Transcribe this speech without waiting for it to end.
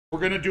We're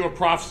going to do a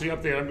prophecy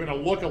update. I'm going to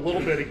look a little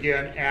bit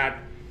again at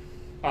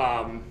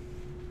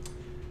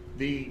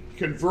the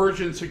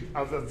convergence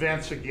of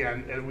events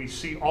again, and we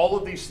see all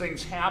of these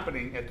things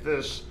happening at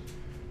this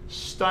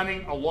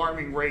stunning,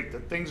 alarming rate,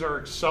 that things are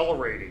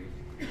accelerating.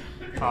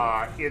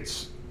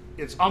 It's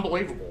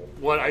unbelievable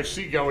what I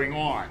see going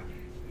on.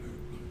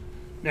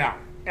 Now,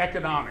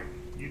 economic.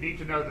 You need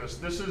to know this.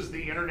 This is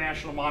the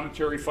International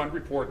Monetary Fund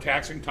report,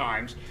 Taxing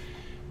Times.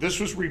 This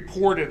was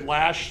reported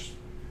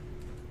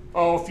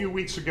a few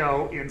weeks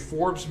ago in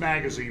Forbes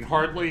magazine,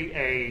 hardly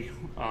a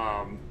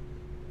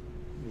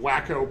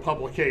wacko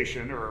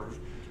publication or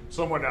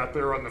someone out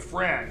there on the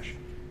fringe.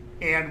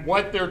 And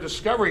what they're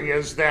discovering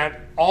is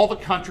that all the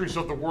countries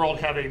of the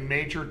world have a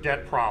major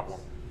debt problem.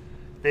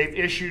 They've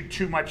issued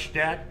too much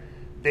debt.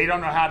 They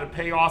don't know how to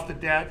pay off the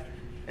debt.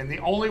 And the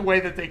only way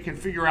that they can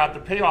figure out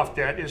to pay off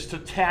debt is to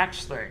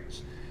tax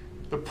things.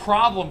 The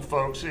problem,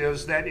 folks,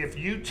 is that if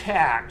you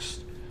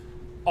taxed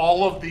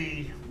all of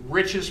the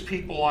richest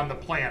people on the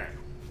planet,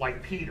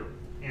 like Peter,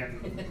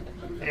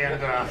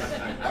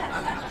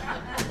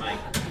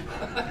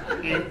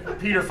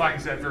 Peter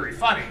finds that very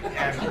funny.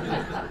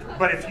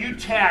 But if you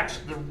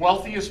taxed the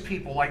wealthiest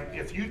people, like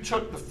if you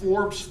took the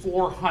Forbes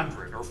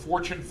 400 or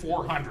Fortune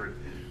 400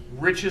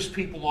 richest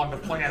people on the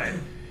planet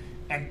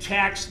and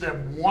taxed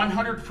them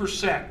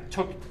 100%,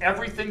 took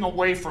everything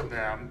away from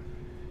them,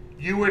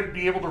 you would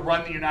be able to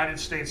run the United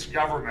States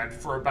government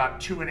for about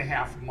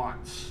 2.5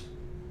 months.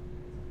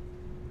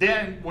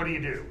 Then what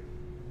do?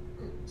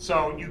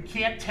 So you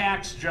can't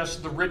tax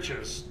just the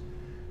richest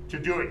to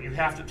do it. You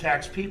have to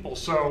tax people.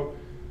 So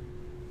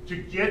to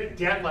get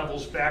debt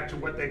levels back to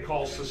what they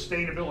call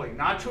sustainability,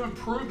 not to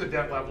improve the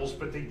debt levels,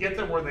 but to get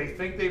them where they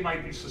think they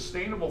might be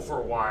sustainable for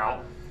a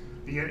while,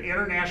 the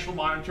International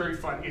Monetary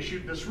Fund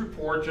issued this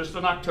report just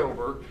in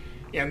October,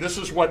 and this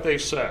is what they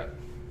said.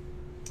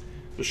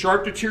 The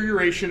sharp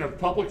deterioration of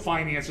public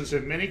finances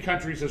in many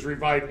countries has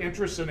revived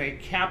interest in a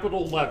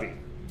capital levy,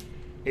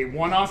 a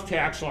one-off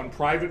tax on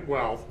private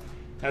wealth,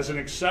 as an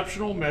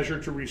exceptional measure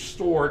to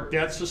restore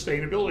debt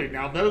sustainability.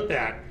 Now note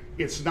that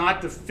it's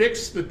not to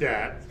fix the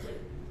debt,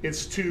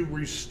 it's to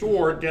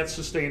restore debt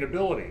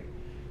sustainability.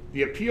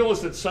 The appeal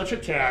is that such a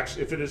tax,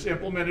 if it is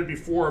implemented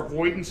before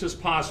avoidance is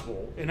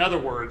possible, in other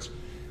words,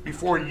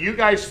 before you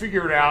guys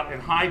figure it out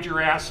and hide your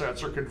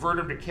assets or convert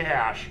them to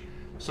cash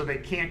so they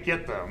can't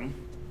get them,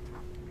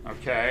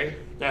 okay,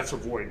 that's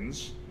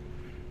avoidance.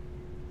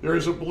 There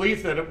is a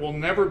belief that it will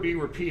never be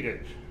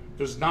repeated,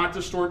 does not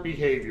distort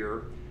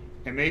behavior,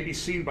 and may be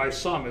seen by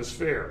some as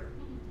fair.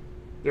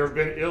 There have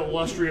been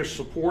illustrious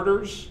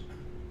supporters,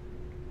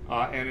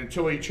 and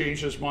until he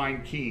changed his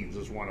mind, Keynes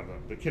is one of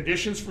them. The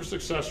conditions for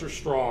success are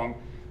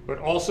strong, but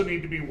also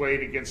need to be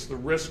weighed against the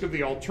risk of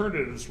the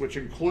alternatives, which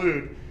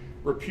include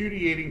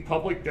repudiating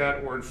public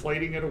debt or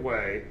inflating it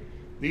away.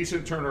 These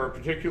in turn are a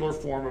particular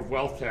form of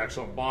wealth tax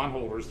on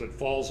bondholders that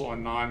falls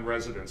on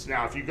non-residents.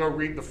 Now, if you go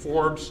read the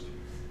Forbes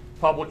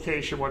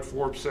publication, what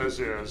Forbes says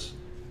is,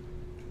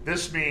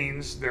 this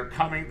means they're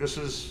coming, this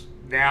is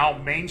now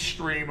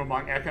mainstream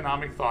among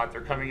economic thought,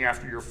 they're coming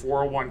after your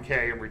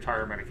 401k and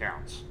retirement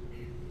accounts.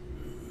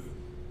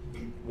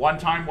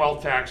 One-time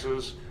wealth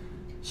taxes,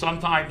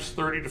 sometimes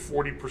 30 to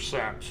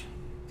 40%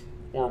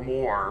 or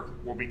more,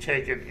 will be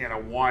taken in a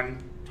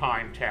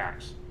one-time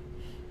tax.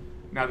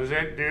 Now, do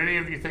any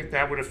of you think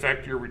that would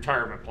affect your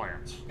retirement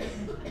plans?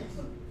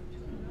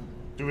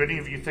 Do any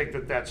of you think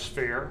that that's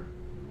fair?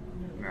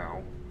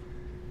 No.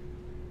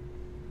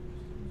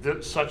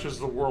 Such is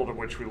the world in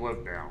which we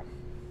live now.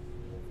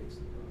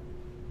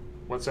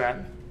 What's that?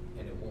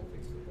 And it won't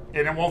fix the problem.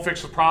 And it won't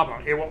fix the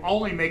problem. It will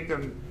only make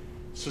them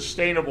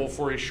sustainable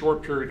for a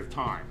short period of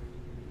time.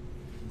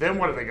 Then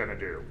what are they going to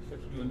do? So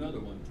do another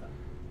one time.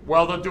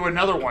 Well, they'll do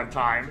another one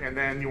time, and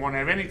then you won't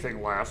have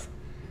anything left,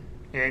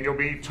 and you'll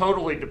be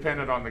totally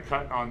dependent on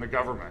the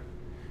government.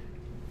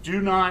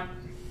 Do not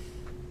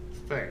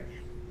think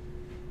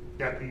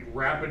that the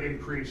rapid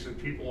increase in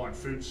people on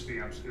food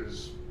stamps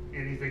is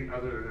anything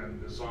other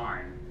than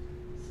designed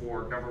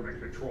for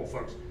government control,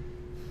 folks.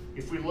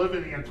 If we live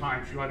in the end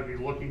times, you ought to be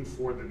looking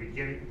for the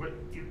beginning. But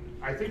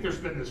I think there's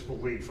been this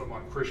belief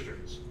among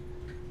Christians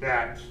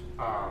that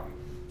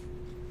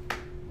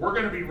we're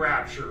going to be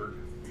raptured,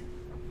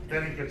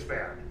 then it gets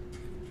bad.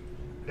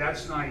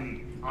 That's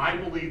naive. I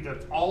believe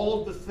that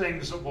all of the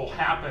things that will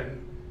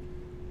happen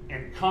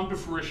and come to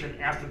fruition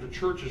after the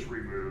church is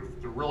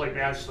removed, the really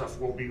bad stuff,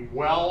 will be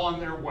well on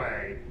their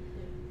way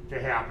to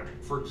happen.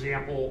 For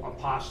example,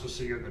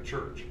 apostasy in the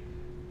church.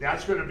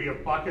 That's going to be a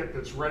bucket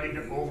that's ready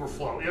to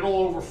overflow. It'll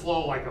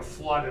overflow like a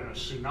flood and a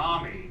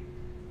tsunami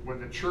when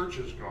the church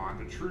is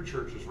gone, the true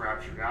church is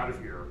raptured out of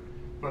here.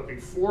 But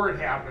before it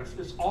happens,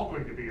 it's all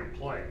going to be in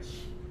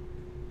place.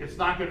 It's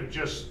not going to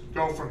just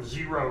go from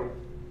zero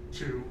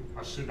to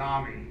a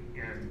tsunami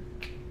in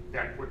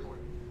that quickly.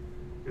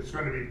 It's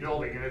going to be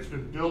building, and it's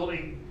been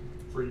building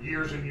for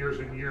years and years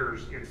and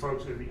years in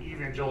folks in the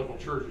evangelical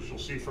churches. You'll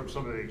see from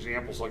some of the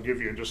examples I'll give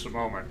you in just a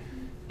moment.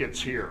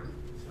 It's here.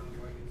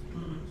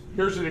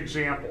 Here's an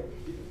example.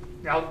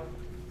 Now,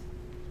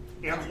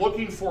 in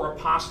looking for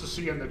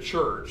apostasy in the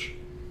church,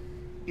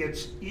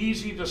 it's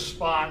easy to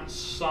spot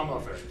some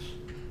of it.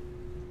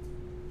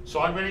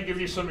 So I'm going to give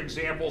you some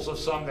examples of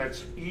some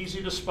that's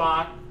easy to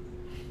spot,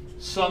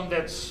 some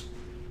that's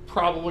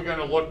probably going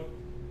to look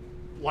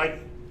like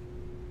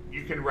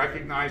you can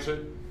recognize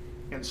it,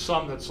 and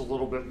some that's a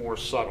little bit more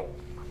subtle.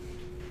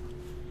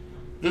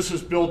 This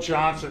is Bill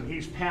Johnson.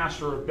 He's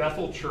pastor of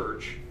Bethel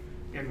Church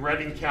in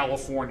Redding,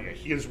 California.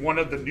 He is one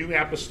of the New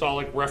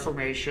Apostolic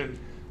Reformation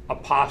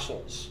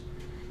apostles.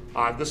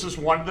 This is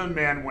one of the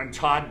men when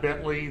Todd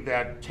Bentley,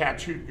 that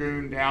tattooed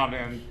goon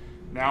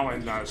now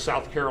in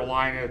South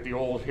Carolina at the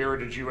old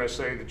Heritage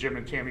USA, the Jim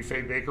and Tammy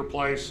Faye Baker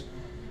place,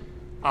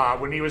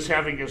 when he was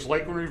having his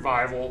Lakeland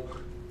revival,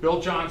 Bill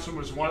Johnson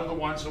was one of the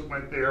ones that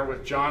went there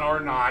with John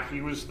Arnott.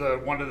 He was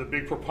one of the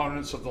big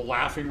proponents of the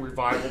Laughing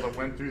Revival that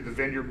went through the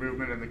Vineyard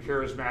movement and the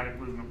Charismatic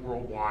movement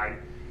worldwide.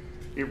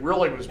 It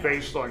really was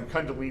based on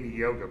Kundalini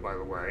Yoga, by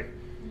the way.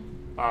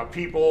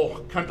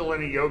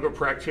 Kundalini Yoga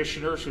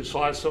practitioners who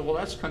saw it said, well,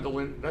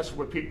 that's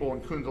what people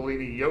in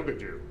Kundalini Yoga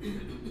do.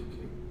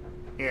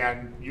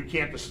 And you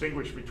can't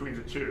distinguish between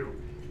the two.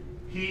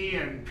 He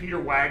and Peter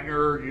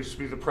Wagner used to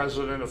be the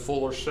president of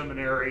Fuller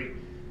Seminary,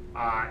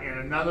 and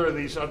another of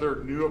these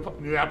other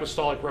New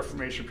Apostolic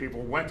Reformation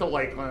people went to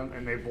Lakeland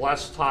and they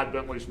blessed Todd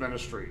Bentley's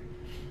ministry.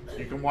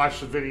 You can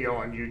watch the video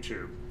on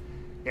YouTube.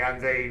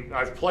 And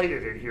I've played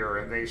it in here,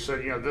 and they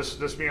said,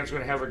 this man's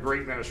going to have a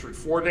great ministry.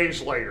 4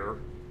 days later,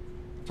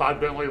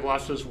 Todd Bentley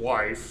lost his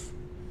wife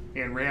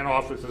and ran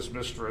off with his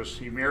mistress.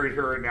 He married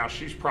her, and now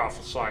she's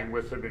prophesying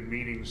with him in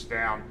meetings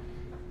down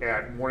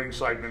at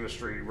Morningside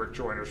Ministry, Rick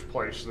Joyner's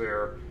place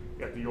there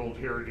at the old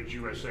Heritage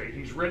USA.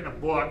 He's written a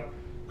book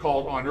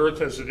called On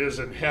Earth as It Is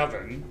in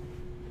Heaven,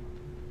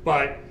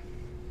 but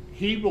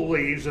he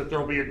believes that there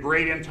will be a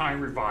great end time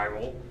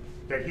revival,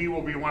 that he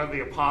will be one of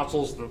the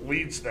apostles that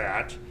leads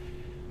that,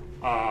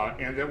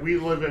 and that we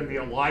live in the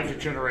Elijah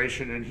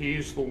generation, and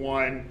he's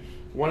one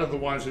of the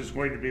ones who's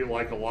going to be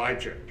like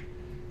Elijah.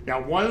 Now,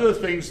 one of the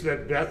things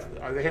that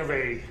they have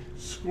a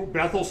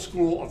Bethel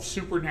School of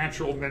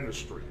Supernatural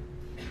Ministry,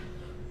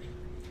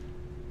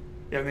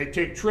 and they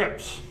take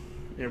trips.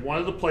 And one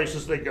of the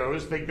places they go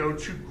is they go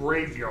to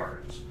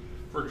graveyards.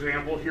 For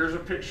example, here's a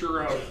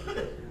picture of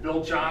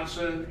Bill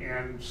Johnson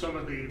and some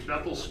of the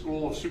Bethel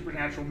School of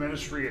Supernatural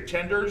Ministry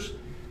attenders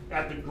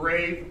at the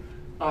grave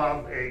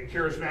of a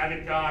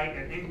charismatic guy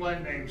in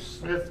England named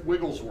Smith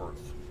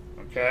Wigglesworth.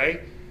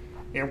 Okay?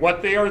 And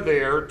what they are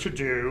there to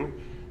do,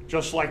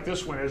 just like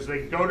this one, is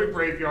they go to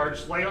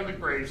graveyards, lay on the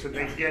graves, and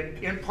they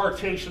get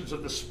impartations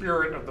of the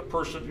spirit of the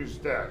person who's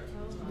dead.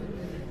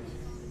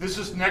 This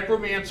is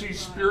necromancy,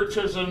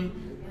 spiritism,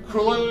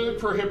 clearly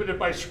prohibited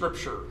by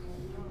Scripture.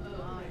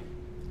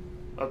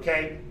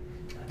 Okay?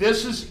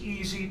 This is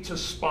easy to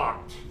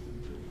spot.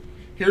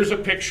 Here's a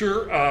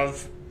picture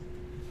of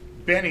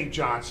Benny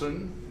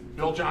Johnson,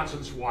 Bill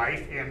Johnson's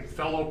wife and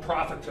fellow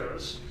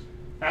prophetess,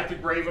 at the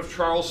grave of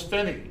Charles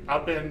Finney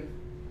up in,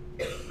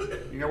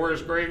 you know where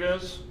his grave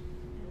is?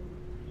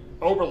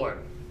 Oberlin,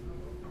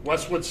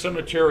 Westwood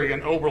Cemetery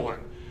in Oberlin.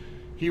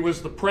 He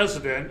was the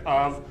president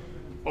of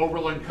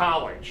Oberlin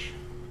College.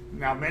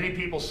 Now, many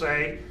people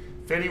say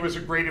Finney was a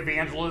great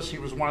evangelist. He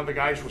was one of the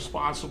guys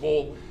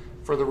responsible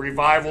for the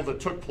revival that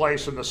took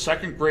place in the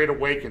Second Great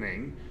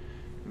Awakening.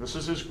 And this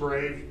is his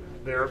grave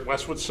there at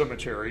Westwood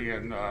Cemetery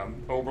in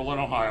Oberlin,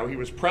 Ohio. He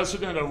was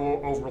president of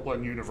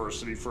Oberlin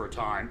University for a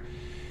time.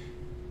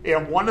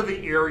 And one of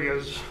the area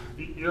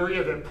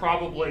that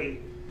probably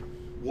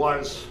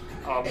was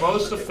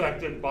most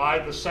affected by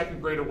the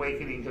Second Great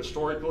Awakening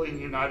historically in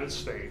the United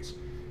States,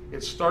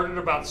 it started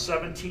about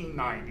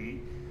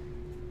 1790.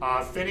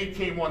 Finney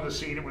came on the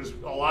scene. It was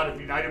a lot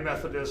of United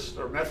Methodist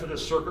or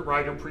Methodist circuit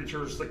rider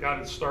preachers that got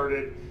it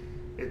started.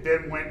 It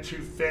then went to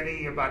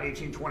Finney about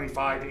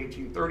 1825 to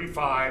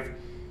 1835,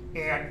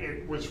 and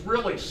it was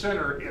really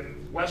centered in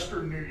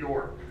western New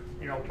York.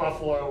 You know,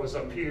 Buffalo was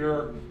up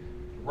here,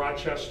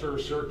 Rochester,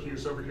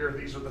 Syracuse over here.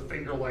 These are the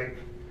Finger Lake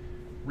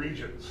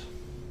regions.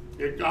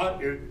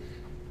 It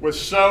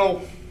was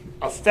so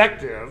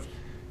effective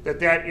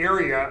that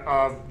area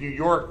of New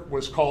York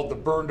was called the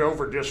burned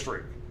over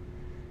district,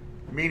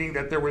 meaning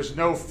that there was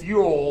no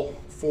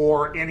fuel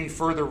for any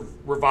further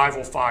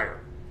revival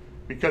fire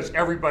because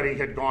everybody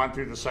had gone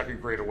through the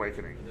Second Great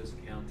Awakening. And those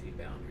county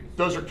boundaries.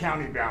 Those are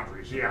county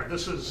boundaries, yeah.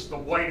 This is the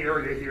white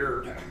area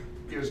here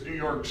is New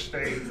York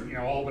State. You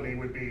know, Albany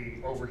would be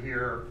over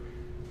here.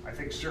 I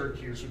think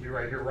Syracuse would be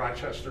right here.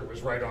 Rochester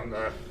was right on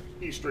the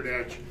eastern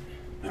edge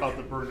of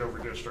the burned over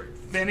district.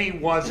 Finney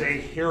was a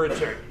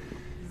heretic.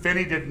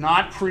 Finney did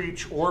not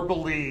preach or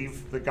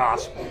believe the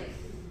gospel.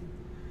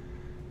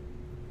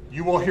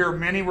 You will hear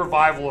many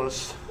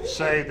revivalists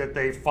say that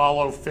they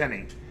follow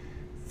Finney.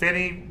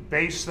 Finney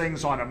based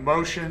things on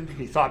emotion.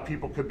 He thought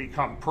people could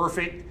become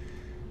perfect,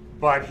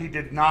 but he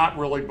did not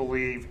really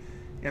believe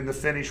in the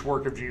finished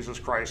work of Jesus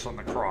Christ on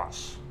the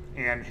cross.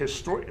 And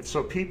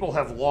so people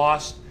have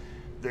lost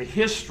the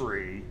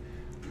history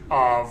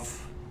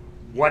of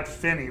what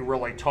Finney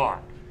really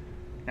taught.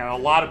 And a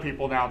lot of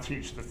people now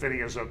teach that Finney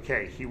is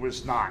okay. He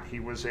was not. He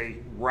was a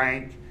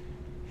rank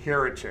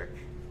heretic.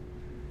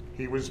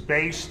 He was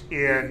based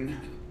in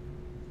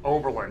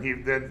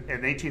Oberlin. Then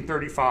in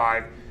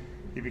 1835,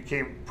 he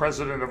became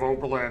president of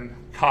Oberlin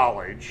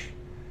College.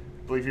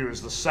 I believe he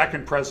was the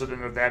second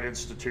president of that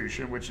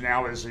institution, which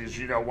now is, as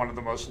you know, one of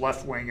the most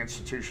left-wing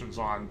institutions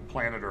on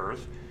planet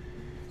Earth.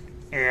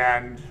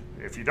 And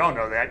if you don't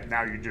know that,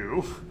 now you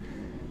do.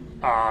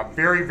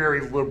 Very,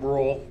 very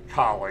liberal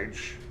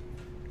college.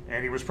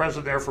 And he was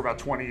president there for about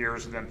 20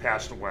 years and then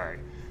passed away.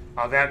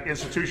 That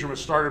institution was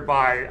started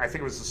by, I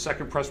think it was the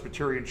Second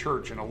Presbyterian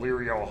Church in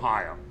Elyria,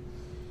 Ohio.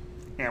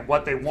 And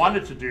what they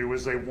wanted to do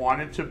was they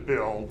wanted to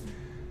build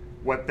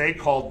what they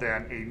called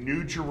then a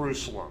New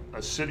Jerusalem,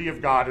 a city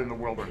of God in the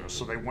wilderness.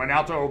 So they went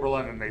out to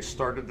Oberlin and they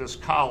started this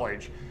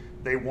college.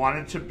 They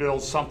wanted to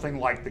build something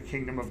like the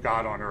kingdom of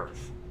God on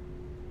earth.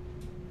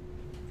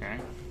 Okay?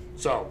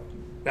 So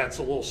that's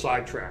a little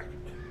sidetrack.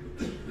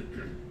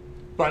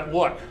 But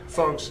look,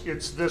 folks,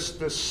 it's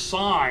this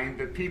sign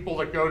that people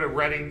that go to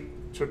Reading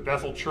to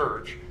Bethel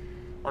Church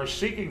are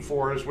seeking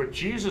for is what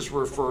Jesus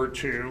referred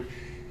to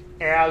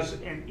as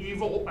an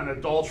evil and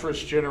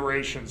adulterous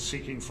generation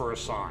seeking for a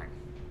sign.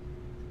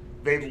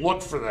 They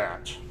look for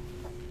that.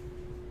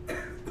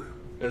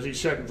 As he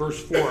said in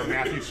verse 4 of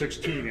Matthew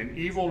 16, an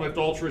evil and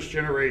adulterous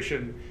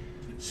generation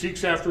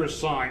seeks after a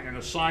sign, and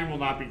a sign will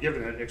not be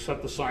given it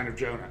except the sign of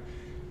Jonah.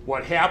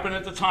 What happened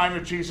at the time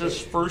of Jesus'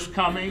 first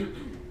coming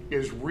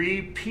is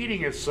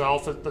repeating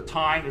itself at the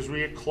time as we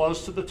get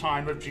close to the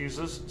time of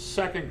Jesus'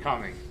 second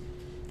coming.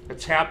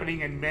 It's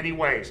happening in many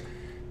ways.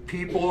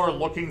 People are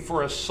looking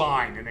for a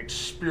sign, an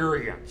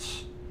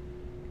experience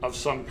of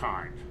some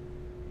kind.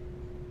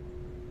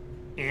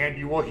 And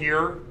you will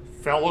hear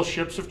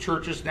fellowships of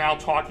churches now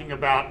talking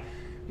about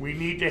we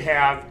need to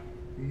have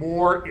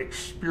more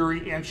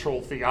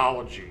experiential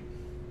theology.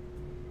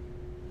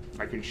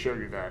 I can show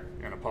you that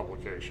in a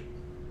publication.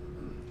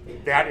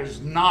 That is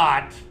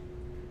not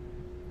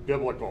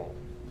biblical.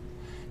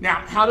 Now,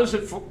 how does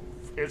it,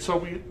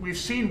 so we've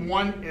seen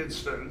one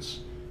instance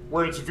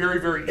where it's very,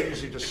 very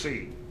easy to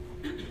see.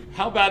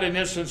 How about an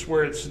instance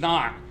where it's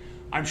not?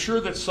 I'm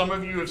sure that some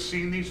of you have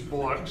seen these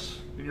books,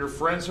 and your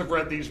friends have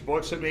read these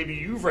books, and maybe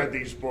you've read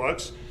these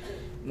books.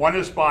 One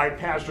is by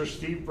Pastor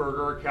Steve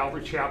Berger, a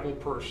Calvary Chapel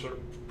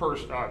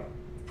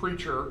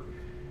preacher,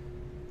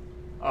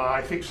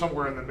 I think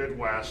somewhere in the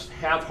Midwest.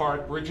 Have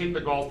Heart, Bridging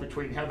the Gulf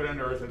Between Heaven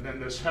and Earth, and then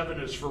this Heaven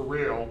is for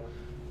Real,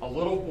 a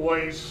little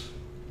boy's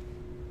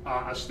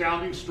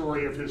astounding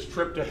story of his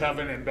trip to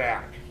heaven and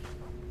back.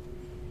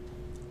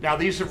 Now,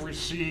 these have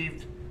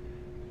received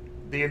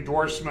the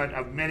endorsement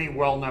of many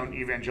well-known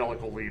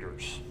evangelical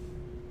leaders.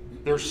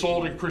 They're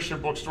sold in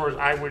Christian bookstores.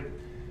 I would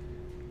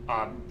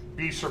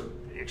be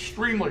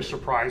extremely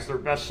surprised they're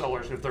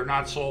bestsellers if they're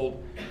not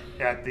sold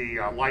at the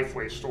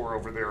Lifeway store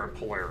over there in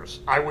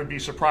Polaris. I would be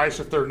surprised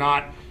if they're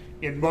not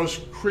in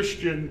most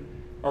Christian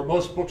or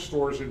most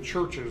bookstores and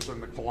churches in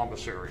the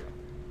Columbus area.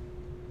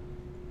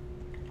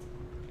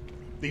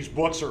 These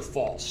books are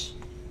false.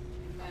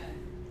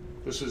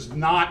 This is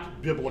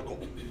not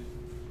biblical.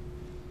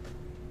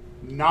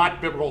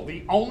 Not biblical.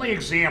 The only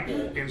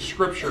example in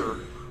Scripture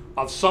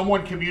of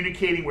someone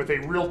communicating with a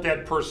real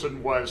dead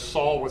person was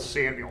Saul with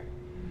Samuel.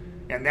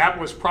 And that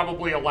was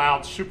probably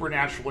allowed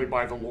supernaturally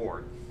by the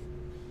Lord.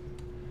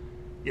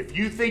 If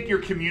you think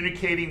you're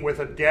communicating with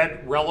a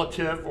dead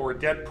relative or a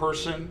dead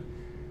person,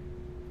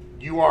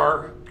 you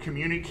are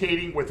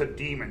communicating with a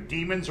demon.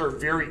 Demons are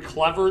very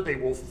clever. They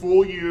will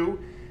fool you.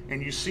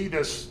 And you see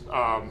this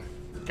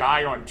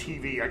guy on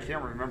TV, I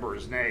can't remember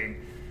his name.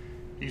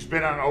 He's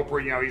been on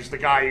Oprah, you know, he's the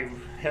guy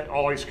who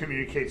always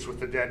communicates with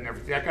the dead and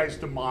everything. That guy's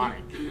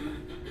demonic.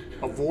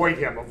 Avoid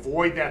him.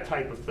 Avoid that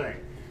type of thing.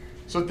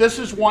 So this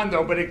is one,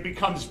 though, but it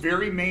becomes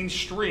very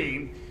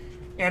mainstream,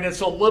 and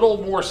it's a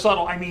little more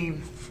subtle. I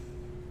mean,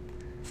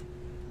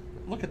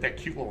 look at that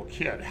cute little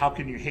kid. How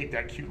can you hate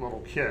that cute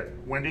little kid?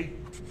 Wendy?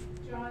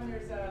 John,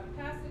 there's a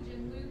passage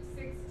in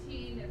Luke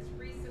 16 that's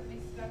recently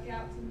stuck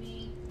out to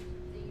me.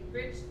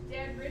 The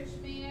dead rich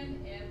man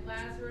and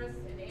Lazarus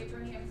in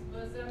Abraham's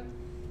bosom.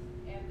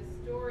 And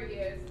the story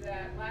is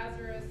that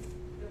Lazarus,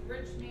 the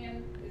rich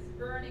man, is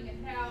burning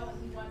in hell,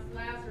 and he wants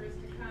Lazarus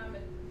to come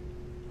and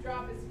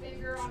drop his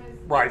finger on his...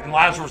 Right, and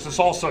Lazarus is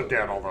also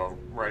dead, although,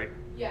 right?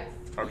 Yes.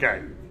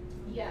 Okay.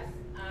 Yes.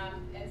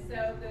 And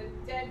so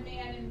the dead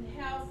man in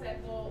hell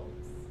said, well,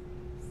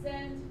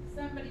 send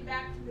somebody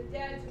back from the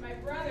dead to my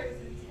brothers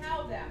and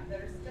tell them that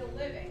are still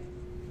living.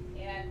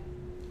 And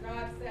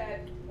God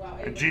said, well...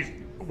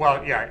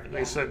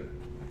 They said,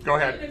 go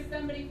ahead. Even if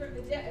somebody from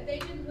the dead, if they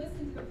didn't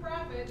listen to the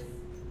prophets,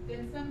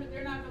 then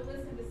they're not going to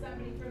listen to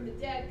somebody from the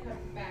dead coming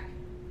back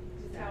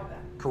to tell them.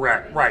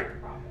 Correct, right.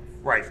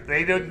 Right.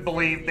 They didn't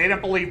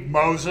believe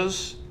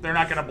Moses. They're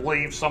not going to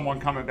believe someone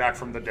coming back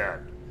from the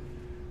dead.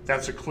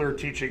 That's a clear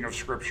teaching of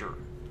Scripture.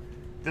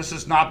 This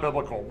is not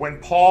biblical. When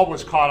Paul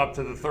was caught up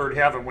to the third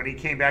heaven, when he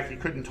came back, he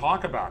couldn't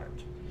talk about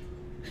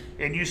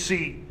it. And you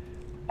see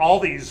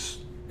all these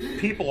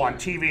people on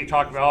TV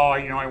talk about, oh,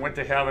 you know, I went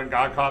to heaven,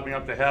 God caught me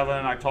up to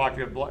heaven, I talked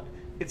to blood.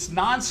 It's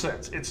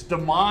nonsense. It's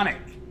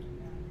demonic.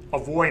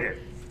 Avoid it.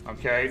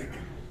 Okay?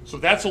 So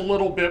that's a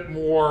little bit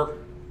more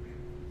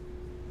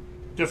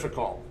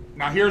difficult.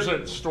 Now here's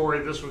a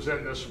story, this was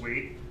in this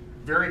week.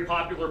 Very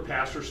popular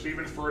pastor,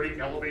 Stephen Furtick,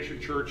 Elevation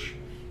Church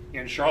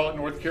in Charlotte,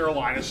 North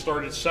Carolina,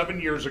 started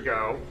 7 years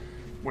ago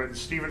when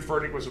Stephen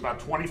Furtick was about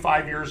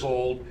 25 years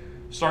old.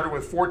 Started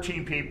with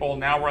 14 people,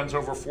 now runs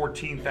over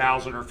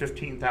 14,000 or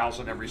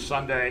 15,000 every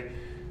Sunday.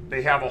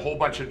 They have a whole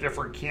bunch of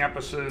different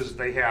campuses.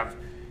 They have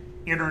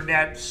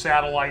internet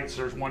satellites.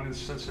 There's one in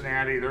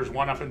Cincinnati. There's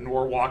one up in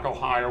Norwalk,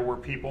 Ohio, where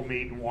people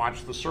meet and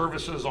watch the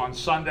services on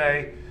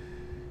Sunday.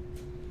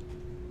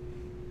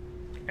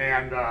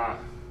 And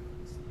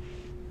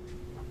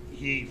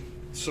he's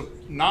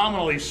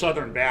nominally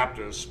Southern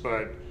Baptist,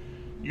 but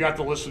you have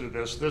to listen to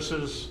this. This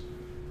is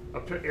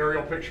an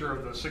aerial picture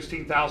of the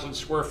 16,000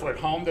 square foot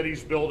home that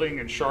he's building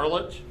in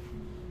Charlotte.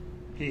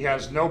 He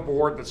has no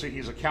board that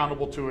he's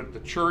accountable to at the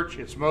church.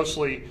 It's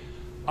mostly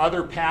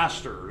other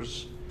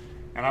pastors.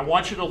 And I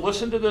want you to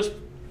listen to this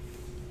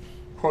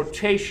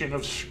quotation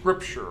of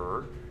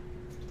scripture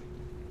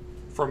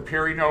from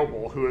Perry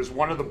Noble, who is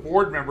one of the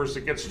board members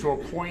that gets to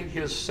appoint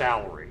his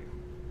salary.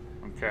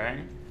 Okay?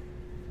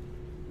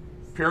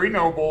 Perry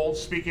Noble,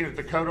 speaking at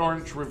the Code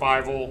Orange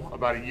Revival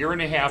about a year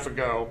and a half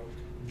ago,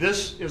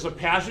 this is a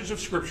passage of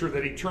scripture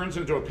that he turns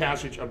into a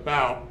passage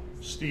about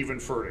Stephen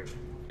Furtick.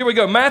 Here we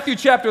go. Matthew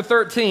chapter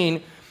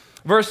 13,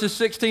 verses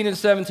 16 and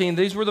 17.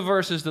 These were the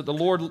verses that the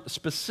Lord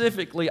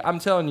specifically, I'm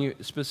telling you,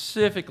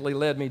 specifically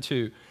led me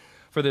to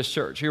for this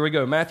church. Here we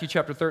go. Matthew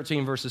chapter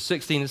 13, verses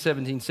 16 and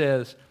 17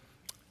 says,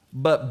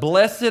 "But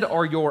blessed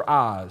are your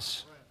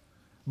eyes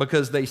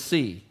because they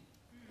see,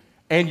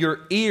 and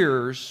your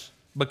ears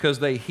because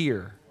they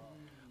hear.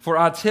 For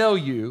I tell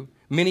you,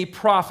 many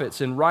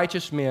prophets and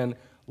righteous men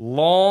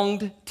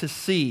longed to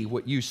see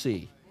what you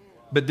see,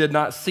 but did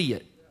not see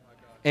it,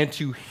 and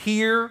to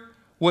hear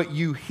what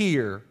you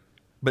hear,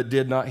 but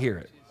did not hear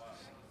it."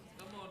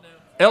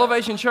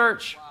 Elevation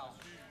Church,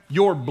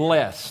 you're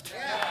blessed.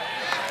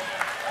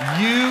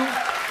 You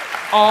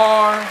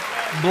are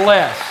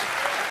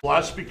blessed.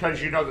 Blessed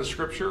because you know the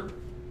scripture?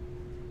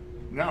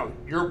 No,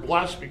 you're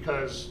blessed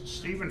because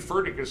Stephen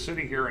Furtick is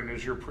sitting here and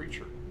is your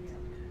preacher.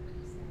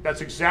 That's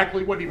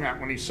exactly what he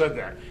meant when he said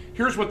that.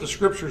 Here's what the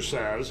scripture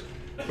says: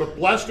 "But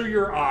blessed are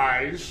your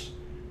eyes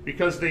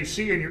because they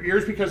see, and your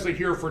ears because they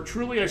hear. For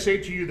truly I say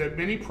to you that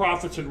many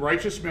prophets and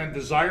righteous men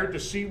desired to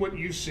see what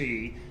you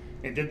see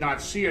and did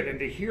not see it, and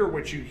to hear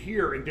what you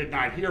hear and did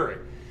not hear it."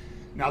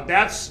 Now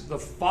that's the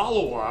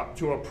follow-up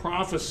to a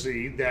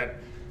prophecy that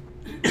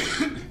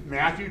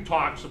Matthew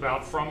talks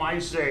about from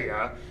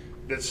Isaiah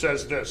that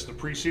says this, the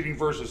preceding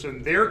verses.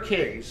 In their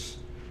case,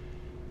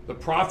 the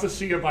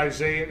prophecy of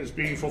Isaiah is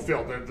being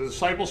fulfilled. The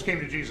disciples came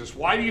to Jesus.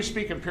 "Why do you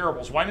speak in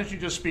parables? Why don't you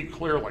just speak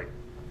clearly?"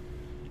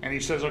 And he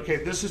says, okay,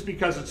 this is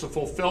because it's a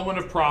fulfillment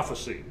of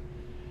prophecy.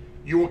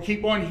 "You will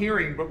keep on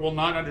hearing, but will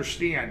not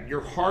understand.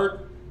 Your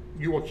heart,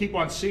 you will keep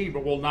on seeing,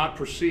 but will not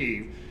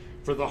perceive.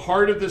 For the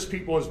heart of this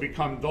people has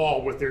become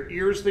dull. With their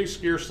ears they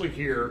scarcely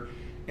hear,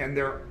 and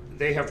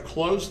they have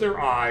closed their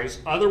eyes.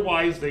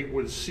 Otherwise they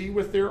would see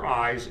with their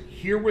eyes,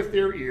 hear with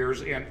their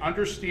ears, and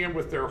understand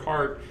with their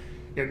heart,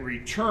 and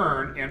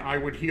return, and I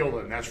would heal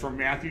them." That's from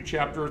Matthew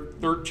chapter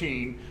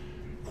 13,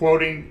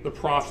 quoting the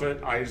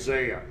prophet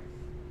Isaiah.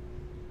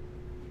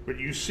 But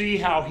you see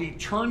how he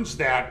turns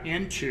that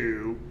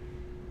into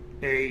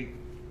a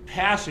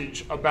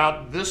passage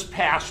about this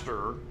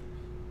pastor,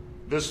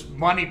 this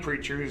money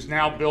preacher who's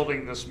now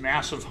building this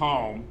massive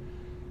home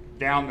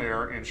down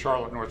there in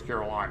Charlotte, North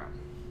Carolina.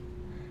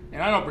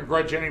 And I don't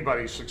begrudge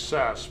anybody's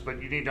success,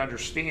 but you need to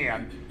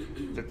understand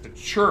that the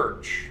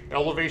church,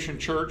 Elevation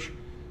Church,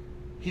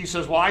 he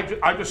says, well,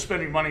 I'm just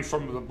spending money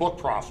from the book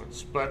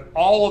profits, but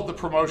all of the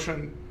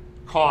promotion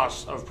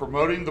costs of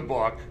promoting the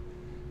book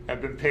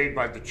have been paid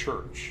by the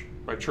church,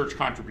 by church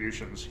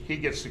contributions. He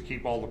gets to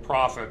keep all the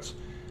profits,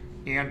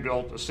 and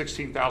built a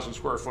 16,000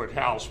 square foot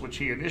house, which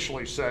he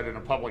initially said in a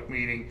public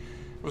meeting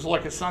was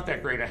like, it's not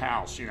that great a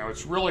house. You know,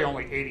 it's really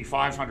only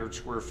 8,500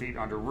 square feet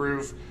under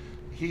roof,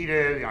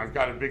 heated. You know, I've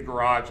got a big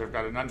garage, I've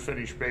got an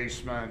unfinished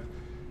basement,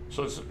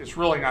 so it's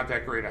really not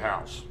that great a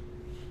house.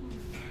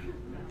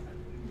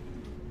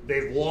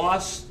 They've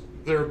lost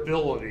their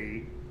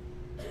ability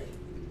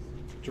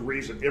to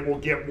reason. It will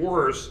get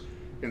worse.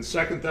 In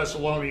 2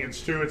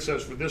 Thessalonians 2, it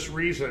says, "For this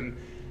reason,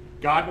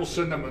 God will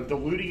send them a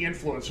deluding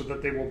influence so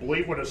that they will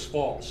believe what is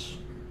false,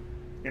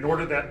 in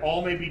order that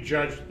all may be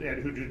judged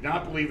and who do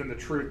not believe in the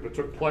truth but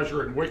took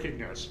pleasure in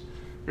wickedness."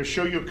 I'm going to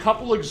show you a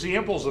couple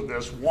examples of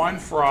this. One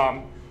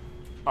from,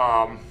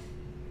 and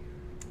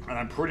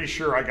I'm pretty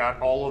sure I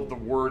got all of the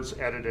words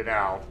edited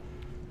out.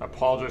 I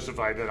apologize if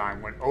I did. I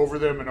went over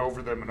them and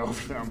over them and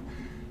over them.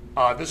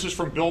 This is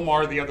from Bill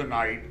Maher the other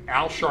night.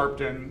 Al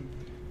Sharpton,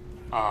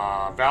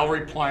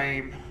 Valerie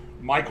Plame,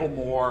 Michael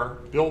Moore,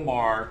 Bill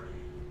Maher,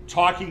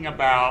 talking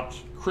about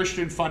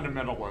Christian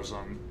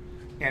fundamentalism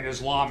and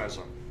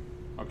Islamism.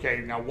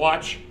 Okay, now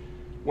watch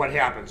what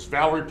happens.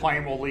 Valerie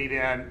Plame will lead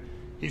in.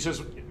 He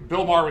says,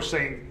 Bill Maher was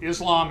saying,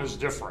 Islam is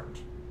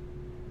different.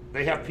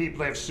 They have people,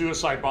 they have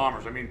suicide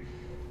bombers. I mean,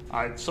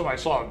 I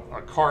saw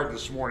a card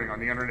this morning on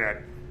the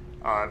internet.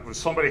 was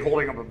somebody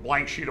holding up a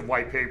blank sheet of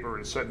white paper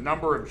and said,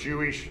 number of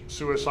Jewish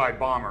suicide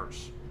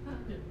bombers.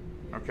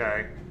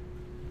 Okay?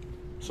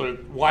 So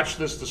watch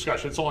this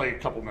discussion. It's only a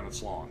couple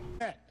minutes long.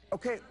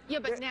 Okay. Yeah,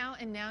 but now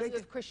you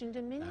have Christian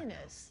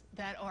dominionists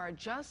that are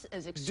just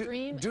as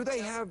extreme. Do they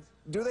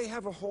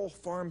have a whole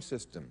farm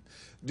system?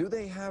 Do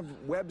they have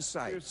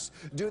websites?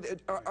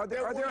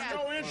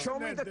 Show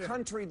me the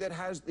country that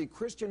has the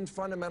Christian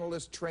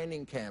fundamentalist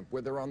training camp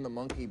where they're on the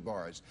monkey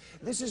bars.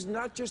 This is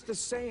not just the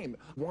same.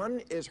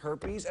 One is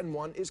herpes and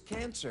one is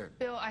cancer.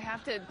 Bill, I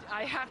have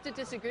to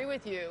disagree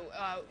with you.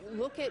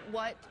 Look at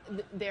what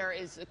there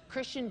is a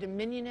Christian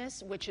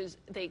dominionist, which is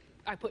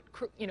I put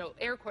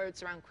air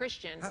quotes around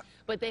Christian,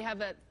 but they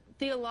have a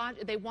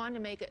they want to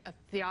make a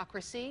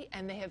theocracy,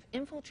 and they have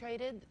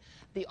infiltrated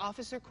the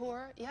officer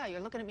corps. Yeah,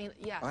 you're looking at me.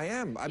 Yeah, I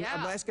am. I'm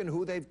asking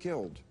who they've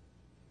killed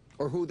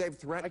or who they've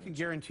threatened. I can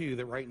guarantee you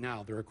that right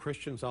now there are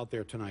Christians out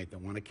there tonight that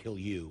want to kill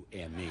you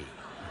and me.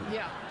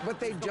 Yeah, but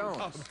they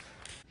don't.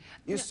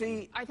 You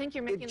see, I think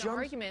you're making the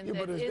argument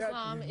that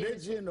Islam is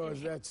religion, or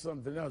is that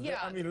something else? Yeah.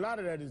 I mean, a lot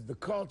of that is the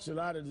culture. A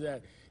lot of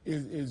that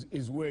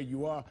is where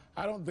you are.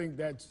 I don't think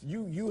that's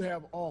you. You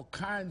have all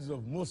kinds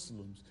of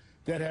Muslims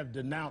that have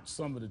denounced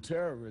some of the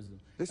terrorism.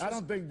 I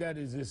don't think that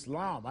is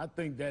Islam. I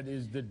think that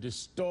is the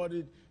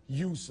distorted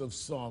use of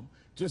some,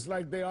 just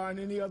like they are in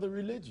any other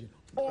religion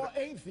or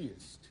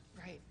atheist.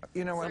 Right.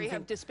 You know, so you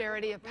have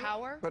disparity of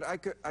power. But I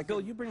could.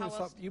 Bill, you bring this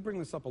up. You bring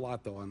this up a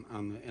lot, though,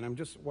 and I'm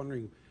just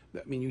wondering. I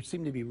mean, you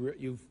seem to be.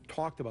 You've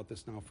talked about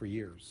this now for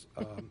years.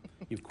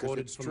 You've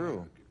quoted from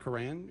the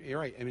Quran. You're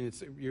right. I mean,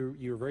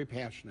 you're very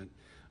passionate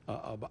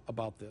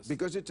about this.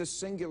 Because it's a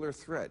singular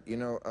threat. You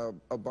know,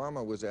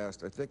 Obama was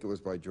asked, I think it was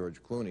by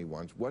George Clooney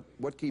once,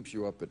 what keeps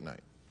you up at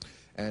night?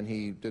 And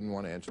he didn't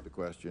want to answer the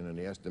question, and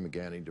he asked him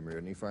again, he demurred,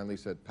 and he finally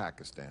said,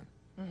 Pakistan.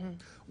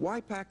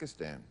 Why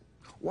Pakistan?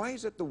 Why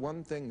is it the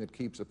one thing that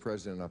keeps a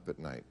president up at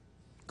night?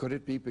 Could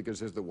it be because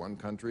there's the one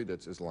country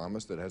that's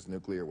Islamist that has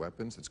nuclear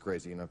weapons that's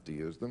crazy enough to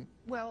use them?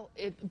 Well,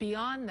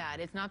 beyond that,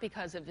 it's not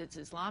because of it's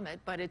Islamic,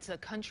 but it's a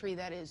country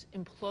that is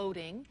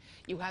imploding.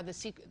 You have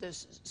the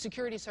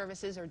security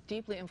services are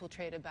deeply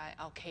infiltrated by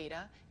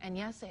Al-Qaeda, and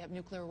yes, they have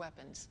nuclear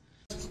weapons.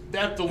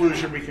 That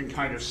delusion we can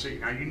kind of see.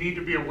 Now, you need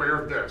to be aware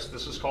of this.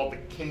 This is called the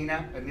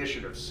Cana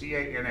Initiative,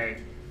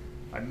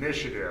 C-A-N-A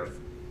Initiative.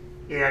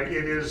 And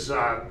it is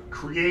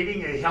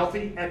creating a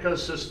healthy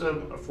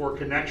ecosystem for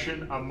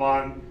connection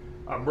among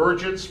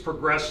emergence,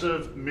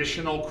 progressive,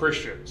 missional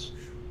Christians.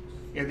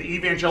 In the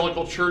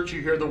evangelical church,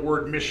 you hear the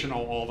word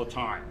missional all the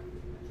time.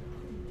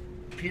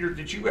 Peter,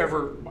 did you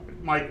ever,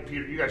 Mike,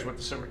 Peter, you guys went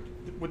to seminary.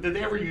 Did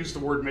they ever use the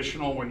word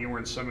missional when you were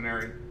in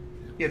seminary?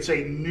 It's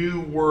a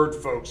new word,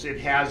 folks. It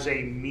has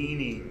a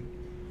meaning.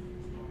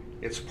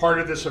 It's part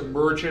of this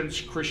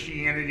emergence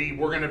Christianity.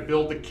 We're going to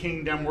build the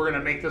kingdom. We're going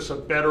to make this a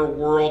better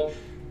world.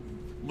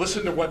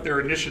 Listen to what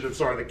their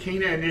initiatives are. The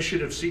Cana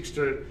Initiative seeks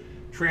to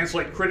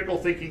translate critical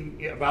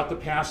thinking about the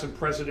past and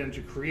present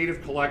into creative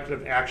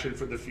collective action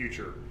for the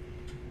future.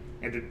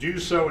 And to do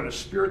so in a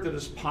spirit that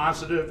is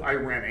positive,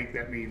 irenic,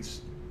 that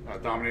means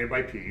dominated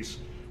by peace,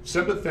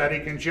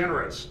 sympathetic, and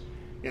generous.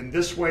 In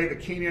this way, the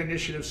Cana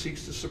Initiative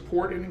seeks to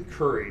support and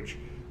encourage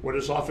what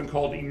is often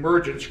called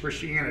emergence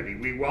Christianity.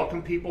 We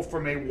welcome people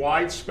from a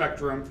wide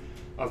spectrum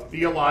of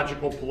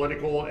theological,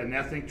 political, and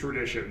ethnic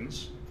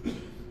traditions,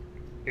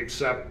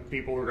 except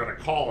people who are going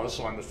to call us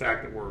on the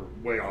fact that we're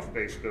way off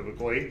base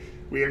biblically.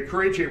 We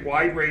encourage a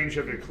wide range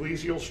of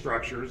ecclesial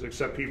structures,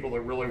 except people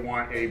that really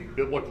want a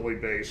biblically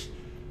based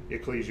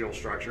ecclesial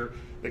structure.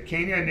 The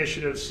Cana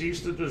Initiative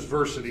sees the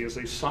diversity as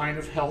a sign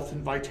of health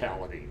and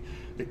vitality.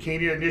 The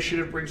Cana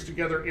Initiative brings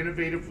together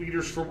innovative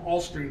leaders from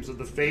all streams of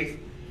the faith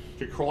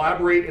to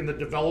collaborate in the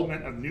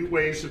development of new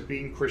ways of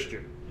being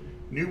Christian,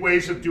 new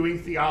ways of doing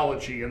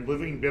theology and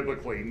living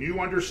biblically, new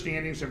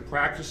understandings and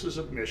practices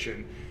of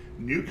mission,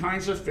 new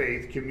kinds of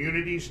faith,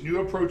 communities, new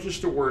approaches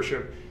to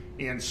worship,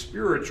 and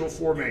spiritual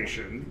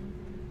formation,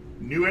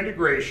 new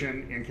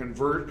integration, and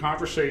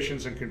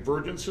conversations and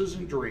convergences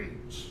and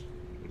dreams.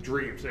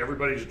 Dreams,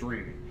 everybody's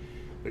dreaming.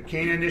 The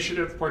Cana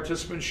Initiative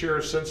participants share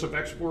a sense of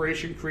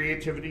exploration,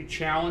 creativity,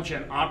 challenge,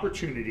 and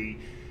opportunity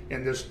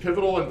in this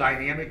pivotal and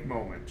dynamic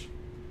moment.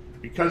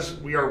 Because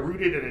we are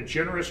rooted in a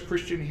generous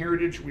Christian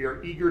heritage, we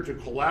are eager to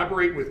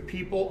collaborate with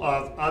people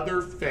of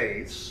other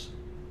faiths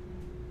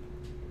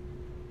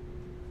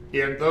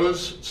and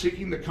those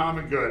seeking the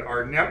common good.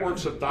 Our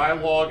networks of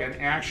dialogue and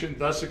action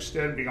thus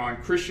extend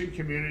beyond Christian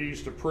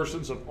communities to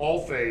persons of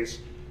all faiths,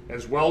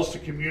 as well as to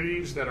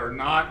communities that are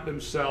not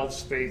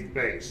themselves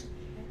faith-based.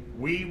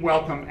 We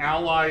welcome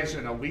allies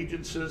and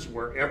allegiances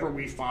wherever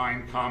we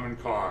find common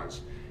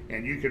cause.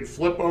 And you can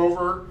flip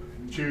over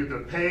to the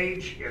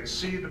page and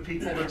see the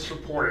people that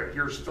support it.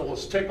 Here's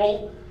Phyllis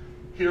Tickle.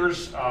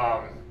 Here's,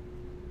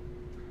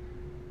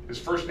 his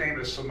first name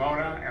is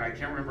Simona, and I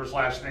can't remember his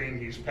last name.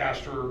 He's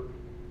pastor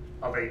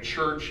of a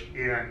church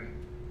in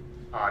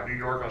New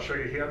York. I'll show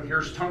you him.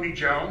 Here's Tony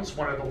Jones,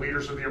 one of the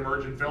leaders of the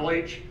Emergent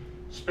Village.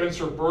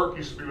 Spencer Burke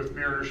used to be with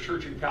Mariners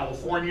Church in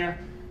California.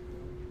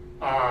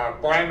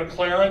 Brian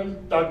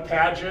McLaren, Doug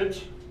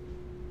Padgett,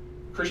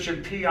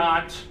 Christian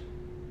Piat.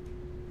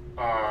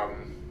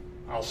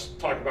 I'll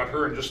talk about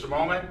her in just a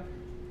moment.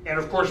 And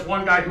of course,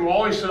 one guy who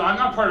always said, I'm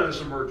not part of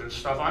this emergent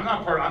stuff. I'm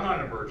not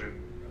an emergent.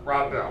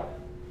 Rob Bell.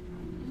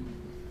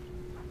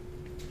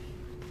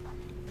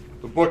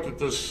 The book that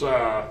this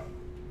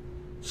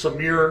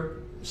Samir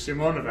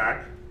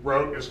Simonovac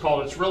wrote is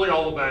called It's Really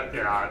All About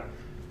God,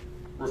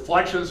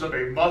 Reflections of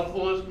a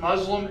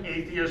Muslim,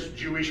 Atheist,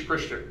 Jewish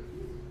Christian.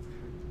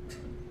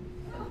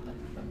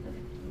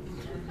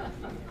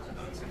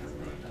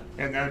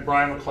 And then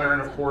Brian McLaren,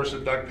 of course,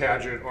 and Doug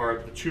Padgett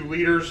are the two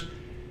leaders.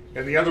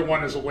 And the other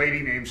one is a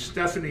lady named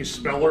Stephanie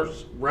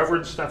Spellers,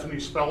 Reverend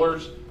Stephanie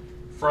Spellers,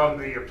 from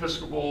the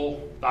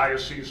Episcopal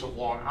Diocese of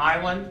Long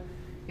Island.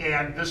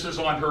 And this is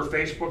on her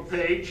Facebook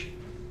page,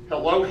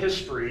 Hello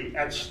History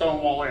at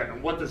Stonewall Inn.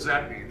 And what does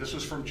that mean? This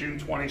is from June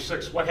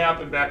 26th. What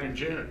happened back in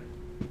June?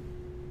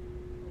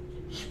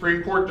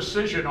 Supreme Court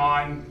decision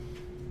on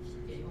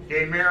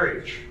gay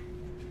marriage.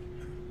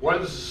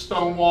 What is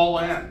Stonewall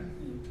Inn?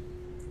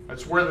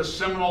 That's where the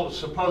Seminole,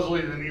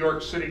 supposedly the New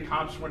York City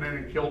cops went in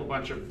and killed a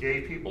bunch of gay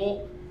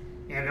people.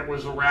 And it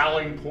was a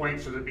rallying point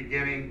for the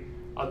beginning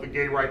of the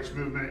gay rights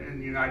movement in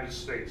the United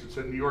States. It's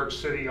in New York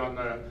City on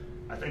the,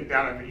 I think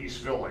down in the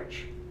East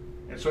Village.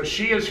 And so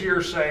she is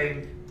here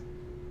saying,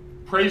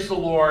 praise the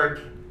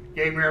Lord,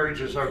 gay marriage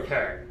is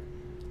okay.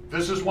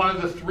 This is one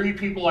of the three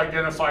people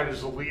identified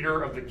as the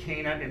leader of the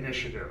Cana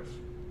Initiative.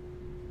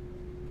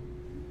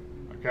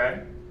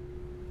 Okay?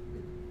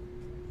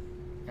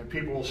 And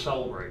people will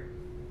celebrate.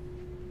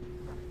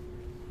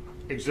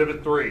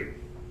 Exhibit 3,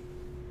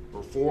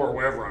 or 4, or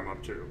whatever I'm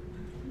up to.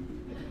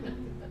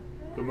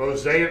 The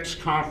Mosaics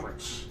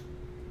Conference,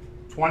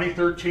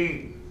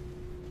 2013,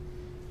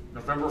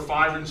 November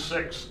 5 and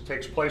 6,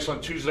 takes place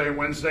on Tuesday and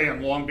Wednesday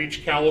in Long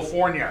Beach,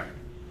 California.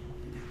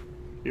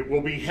 It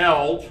will be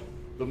held,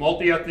 the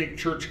Multi-Ethnic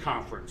Church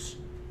Conference,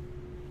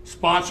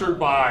 sponsored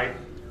by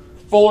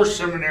Fuller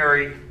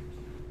Seminary,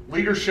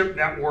 Leadership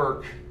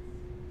Network,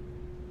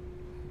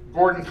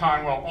 Gordon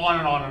Conwell, on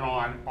and on and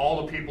on,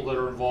 all the people that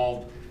are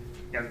involved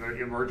in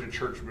the emergent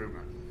church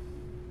movement.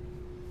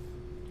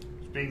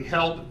 It's being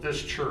held at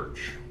this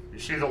church. You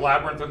see the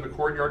labyrinth in the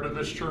courtyard of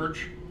this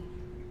church?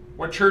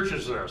 What church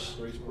is this?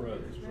 Grace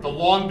Brothers. The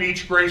Long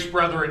Beach Grace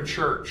Brethren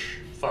Church,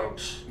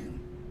 folks.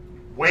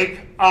 Wake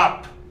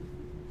up.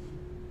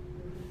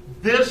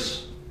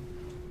 This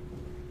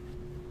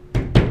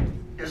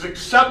is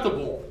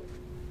acceptable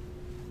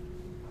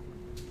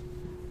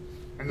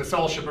in the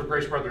Fellowship of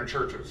Grace Brethren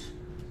Churches.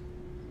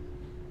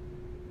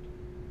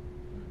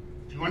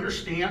 Do you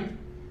understand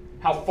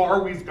how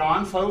far we've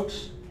gone,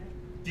 folks?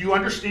 Do you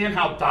understand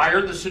how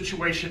dire the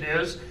situation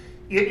is?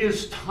 It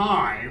is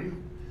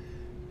time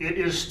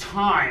to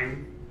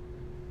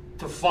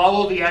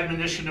follow the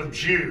admonition of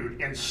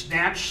Jude and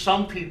snatch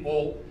some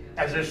people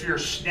as if you're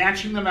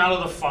snatching them out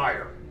of the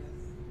fire.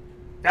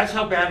 That's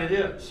how bad it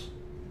is.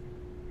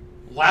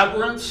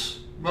 Labyrinths,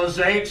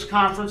 mosaics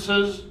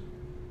conferences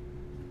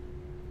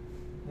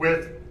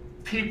with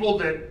people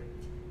that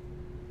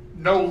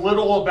know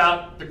little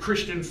about the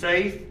Christian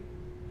faith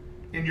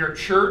in your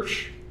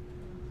church,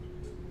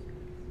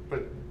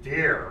 but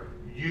dare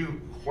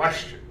you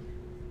question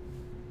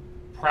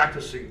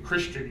practicing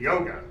Christian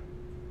yoga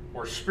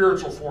or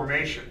spiritual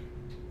formation,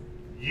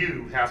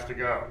 you have to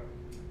go.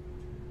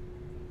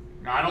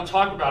 Now, I don't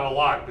talk about it a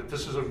lot, but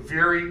this is a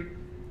very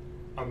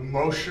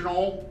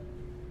emotional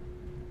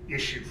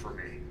issue for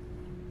me.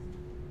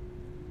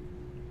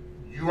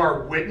 You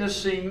are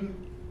witnessing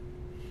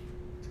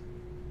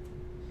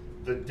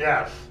the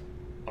death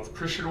of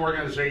Christian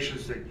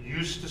organizations that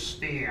used to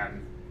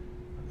stand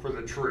for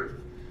the truth.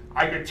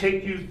 I could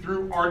take you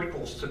through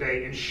articles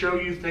today and show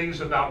you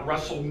things about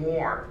Russell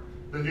Moore,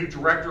 the new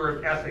director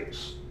of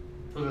ethics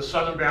for the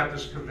Southern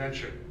Baptist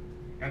Convention,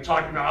 and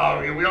talking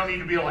about, oh, we don't need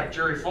to be like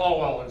Jerry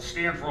Falwell and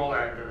stand for all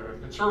that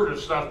conservative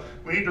stuff.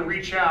 We need to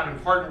reach out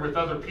and partner with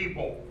other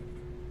people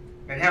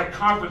and have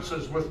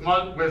conferences with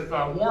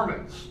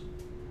Mormons.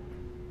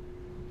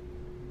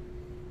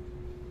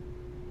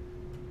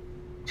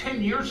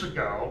 10 years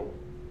ago,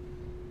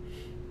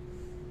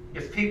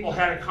 if people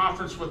had a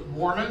conference with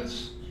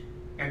Mormons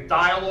and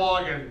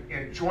dialogue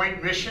and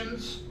joint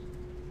missions,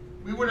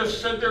 we would have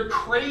said they're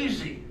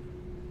crazy.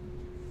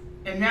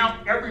 And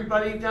now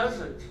everybody does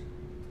it.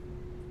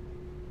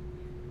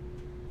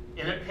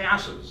 And it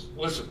passes.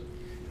 Listen,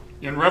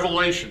 in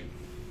Revelation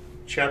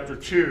chapter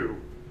 2,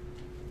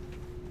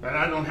 and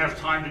I don't have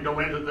time to go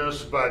into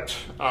this, but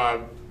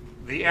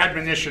the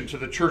admonition to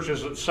the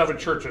churches, 7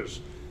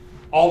 churches,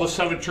 all the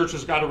 7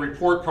 churches got a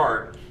report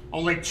card.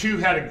 Only 2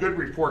 had a good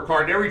report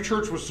card. Every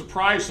church was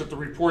surprised at the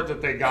report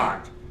that they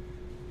got.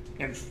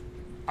 And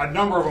a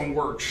number of them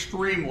were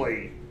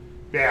extremely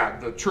bad.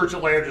 The church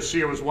at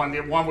Laodicea was one.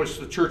 One was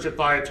the church at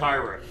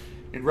Thyatira.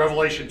 In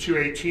Revelation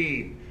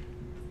 2:18,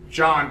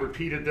 John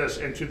repeated this,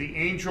 and to the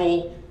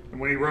angel, and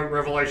when he wrote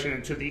Revelation,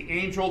 and to the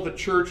angel, the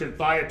church in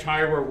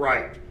Thyatira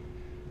write,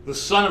 the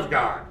Son of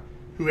God,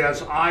 who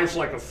has eyes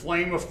like a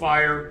flame of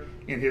fire,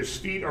 and his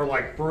feet are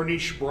like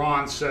burnished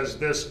bronze, says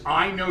this,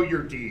 I know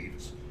your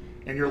deeds,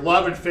 and your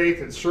love and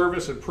faith and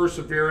service and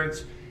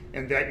perseverance,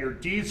 and that your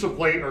deeds of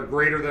late are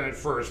greater than at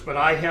first. But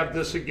I have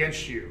this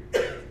against you.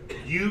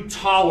 You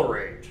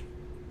tolerate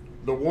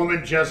the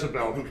woman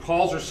Jezebel, who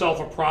calls herself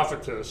a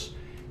prophetess,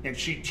 and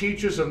she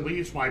teaches and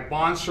leads my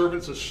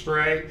bondservants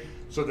astray,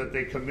 so that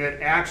they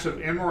commit acts of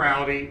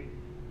immorality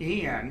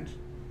and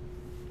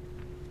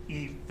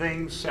eat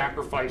things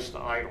sacrificed to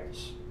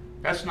idols.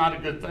 That's not a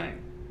good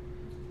thing.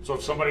 So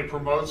if somebody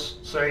promotes,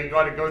 say, you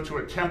ought to go to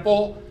a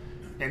temple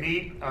and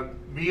eat a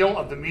meal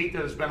of the meat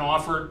that has been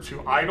offered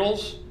to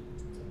idols,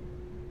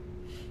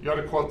 you ought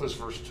to quote this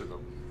verse to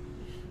them.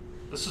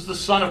 This is the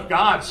Son of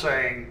God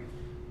saying,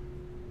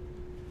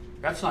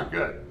 that's not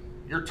good.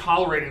 You're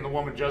tolerating the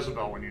woman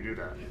Jezebel when you do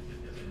that.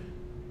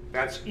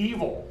 That's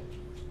evil.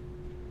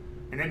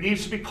 And it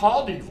needs to be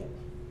called evil.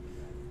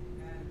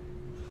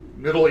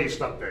 Middle East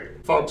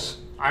update. Folks,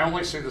 I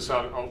only say this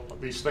out of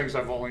these things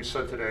I've only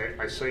said today,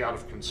 I say out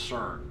of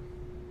concern,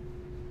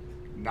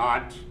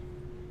 not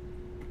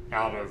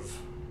out of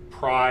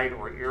pride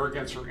or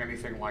arrogance or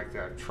anything like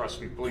that.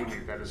 Trust me, believe me,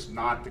 that is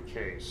not the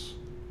case.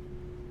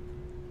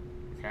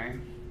 Okay?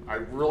 I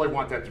really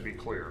want that to be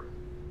clear.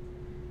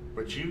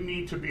 But you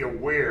need to be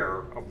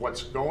aware of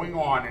what's going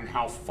on and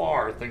how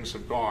far things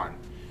have gone.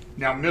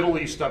 Now, Middle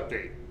East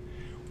update.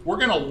 We're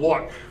going to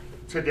look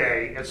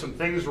today at some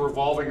things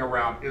revolving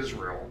around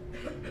Israel.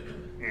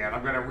 And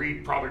I'm going to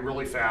read probably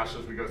really fast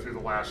as we go through the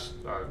last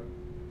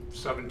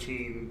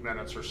 17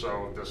 minutes or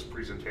so of this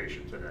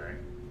presentation today.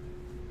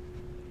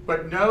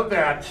 But know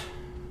that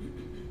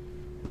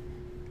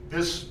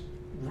this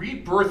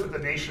rebirth of the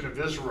nation of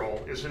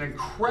Israel is an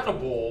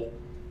incredible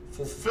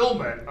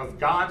fulfillment of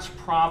God's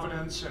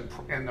providence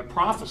and the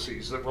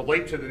prophecies that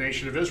relate to the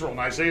nation of Israel. In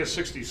Isaiah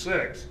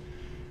 66,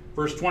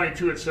 verse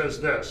 22, it says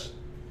this,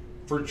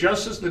 "For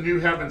just as the new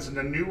heavens and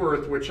the new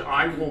earth which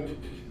I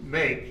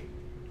make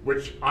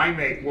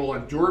will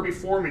endure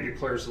before me,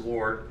 declares the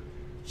Lord,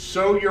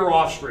 so your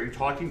offspring,"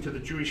 talking to the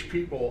Jewish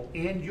people,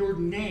 "and your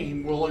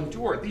name will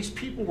endure." These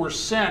people were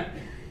sent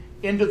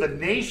into the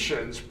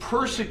nations,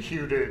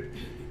 persecuted,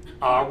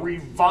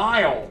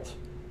 reviled,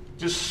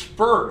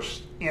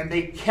 dispersed, and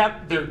they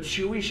kept their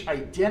Jewish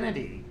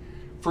identity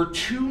for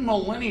 2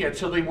 millennia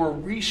till they were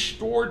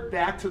restored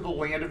back to the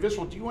land of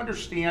Israel. Do you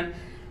understand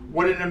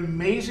what an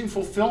amazing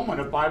fulfillment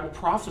of Bible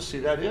prophecy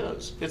that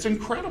is? It's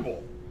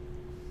incredible.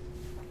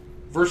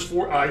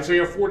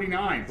 Isaiah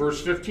 49,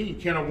 verse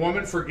 15, "Can a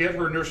woman forget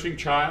her nursing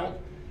child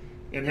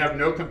and have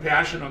no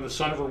compassion on the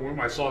son of her womb?"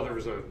 I saw there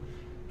was a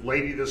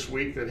lady this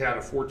week that had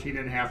a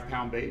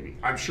 14.5-pound baby.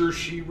 I'm sure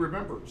she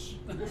remembers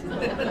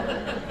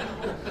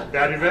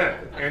that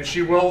event, and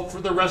she will for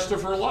the rest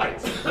of her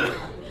life.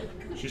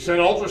 She said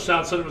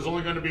ultrasound said it was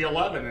only going to be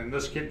 11, and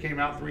this kid came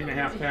out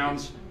 3.5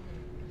 pounds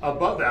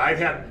above that. I've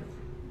had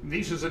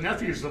nieces and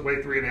nephews that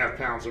weigh 3.5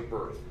 pounds at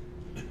birth.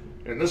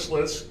 And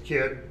this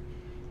kid,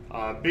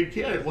 big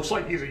kid, it looks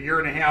like he's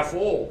 1.5 years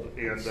old.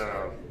 And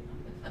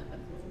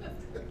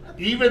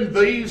even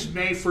these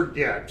may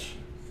forget,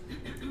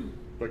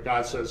 but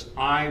God says,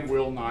 "I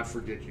will not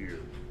forget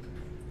you.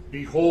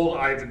 Behold,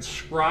 I have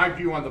inscribed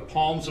you on the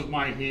palms of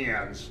my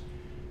hands.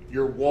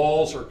 Your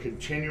walls are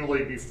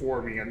continually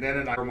before me." And then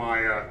in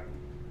Jeremiah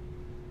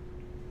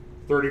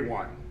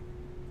 31,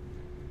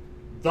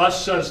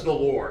 "Thus says the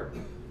Lord,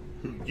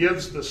 who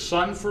gives the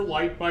sun for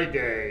light by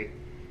day,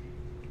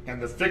 and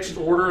the fixed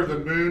order of the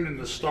moon and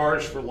the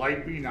stars for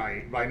light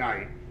by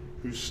night,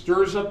 who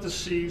stirs up the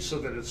sea so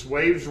that its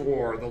waves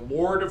roar. The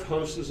Lord of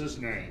hosts is his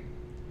name."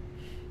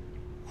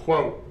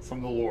 Quote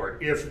from the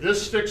Lord, "If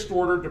this fixed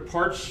order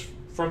departs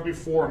from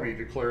before me,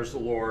 declares the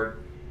Lord,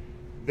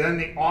 then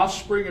the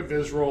offspring of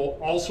Israel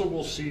also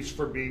will cease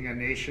from being a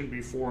nation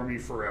before me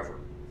forever."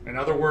 In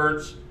other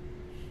words,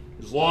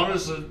 as long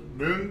as the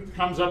moon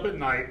comes up at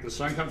night, the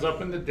sun comes up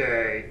in the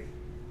day,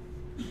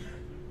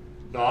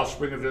 the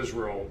offspring of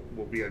Israel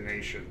will be a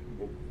nation,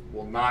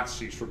 will not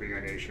cease from being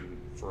a nation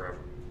forever.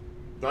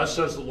 "Thus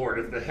says the Lord,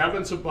 if the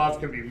heavens above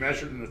can be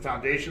measured and the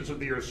foundations of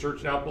the earth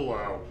searched out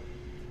below,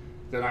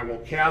 then I will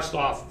cast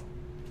off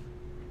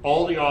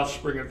all the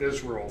offspring of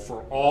Israel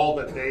for all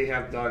that they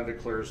have done,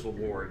 declares the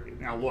Lord."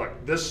 Now look,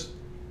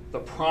 the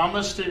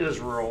promise to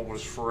Israel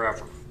was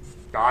forever.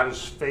 God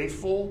is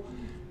faithful.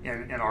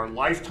 In our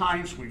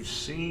lifetimes, we've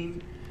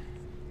seen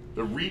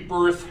the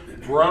rebirth,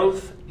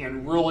 growth,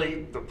 and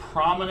really the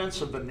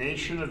prominence of the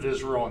nation of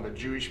Israel and the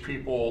Jewish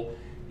people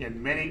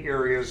in many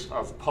areas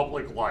of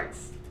public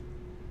life.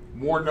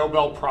 More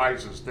Nobel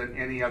Prizes than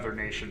any other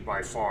nation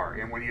by far.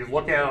 And when you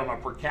look at it on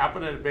a per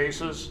capita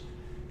basis,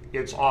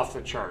 it's off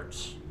the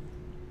charts.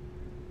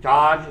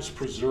 God has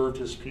preserved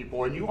his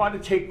people, and you ought to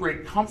take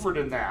great comfort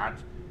in that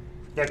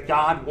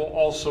God will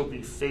also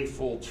be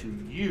faithful to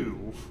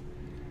you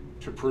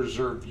to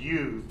preserve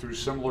you through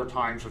similar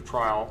times of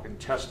trial and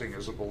testing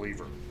as a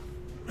believer.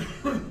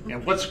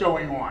 And what's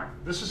going on?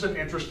 This is an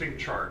interesting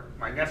chart.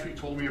 My nephew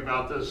told me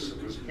about this.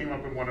 It came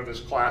up in one of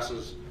his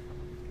classes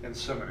in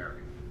seminary.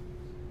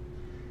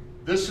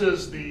 This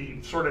is the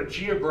sort of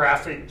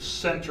geographic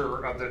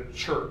center of the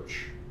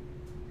church,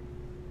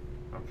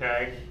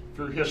 okay,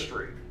 through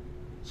history.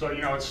 So,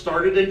 it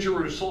started in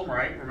Jerusalem,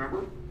 right?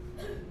 Remember?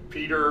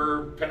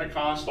 Peter,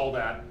 Pentecost, all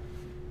that.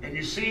 And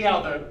you see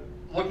how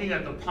looking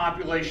at the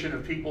population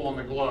of people on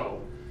the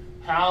globe,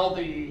 how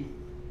the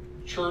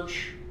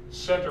church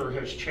center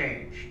has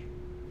changed.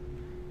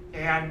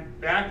 And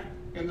back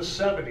in the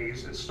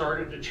 70s, it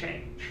started to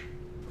change.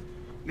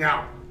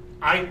 Now,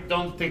 I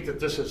don't think that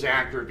this is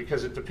accurate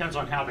because it depends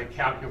on how they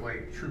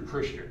calculate true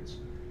Christians.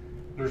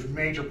 There's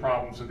major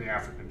problems in the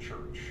African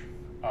church.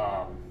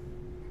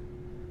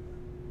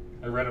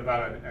 I read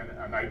about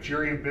a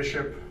Nigerian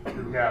bishop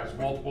who has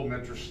multiple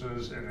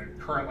mistresses and it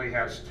currently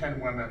has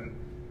 10 women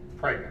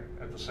pregnant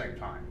at the same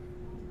time,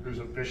 who's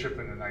a bishop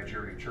in a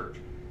Nigerian church.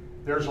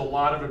 There's a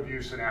lot of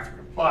abuse in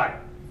Africa. But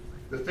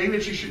the thing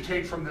that you should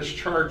take from this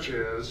church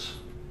is,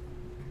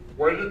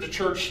 where did the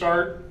church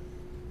start?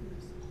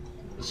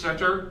 The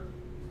center?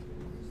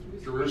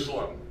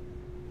 Jerusalem.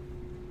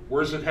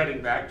 Where's it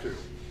heading back to?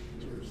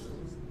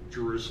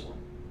 Jerusalem.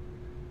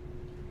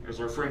 As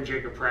our friend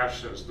Jacob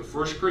Prasch says, the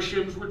first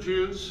Christians were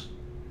Jews,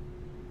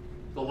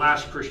 the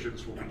last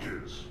Christians will be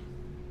Jews.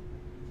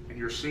 And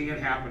you're seeing it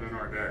happen in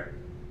our day.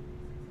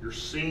 You're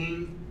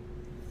seeing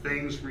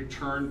things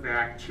return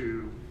back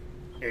to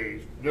a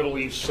Middle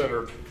East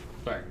centered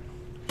thing.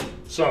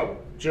 So,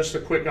 just a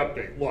quick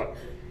update. Look,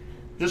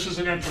 this is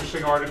an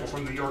interesting article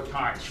from the New York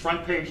Times.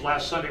 Front page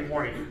last Sunday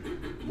morning,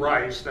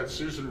 Rice, that's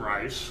Susan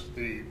Rice,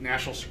 the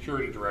National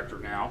Security Director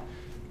now,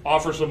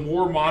 offers a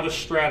more modest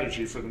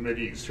strategy for the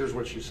Mideast. Here's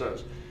what she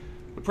says.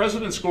 The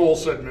president's goal,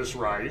 said Ms.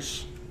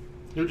 Rice,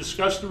 who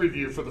discussed the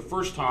review for the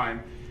first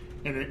time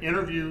in an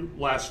interview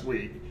last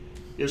week,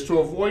 is to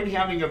avoid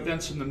having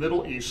events in the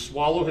Middle East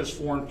swallow his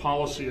foreign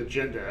policy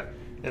agenda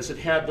as it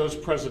had those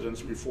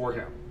presidents before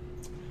him.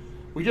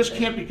 We just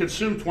can't be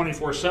consumed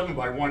 24/7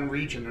 by one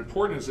region,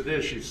 important as it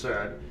is, she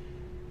said.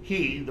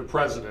 He, the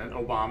president,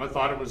 Obama,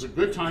 thought it was a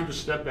good time to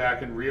step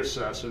back and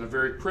reassess in a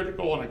very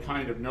critical and a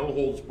kind of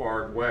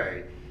no-holds-barred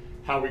way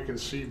how we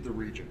conceive the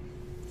region.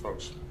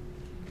 Folks,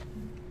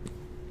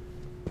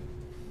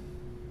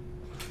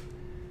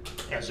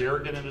 as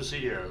arrogant as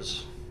he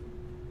is,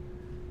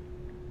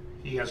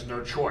 he has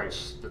no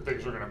choice that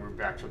things are going to move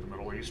back to the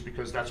Middle East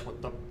because that's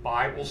what the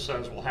Bible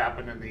says will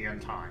happen in the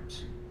end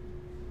times.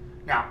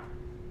 Now,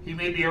 he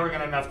may be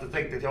arrogant enough to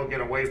think that he'll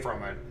get away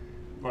from it,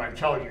 but I'm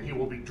telling you, he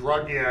will be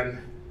drug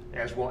in,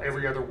 as will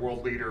every other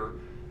world leader,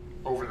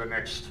 over the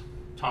next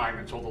time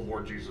until the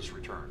Lord Jesus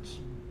returns.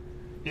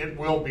 It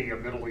will be a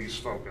Middle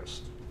East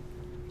focused.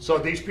 So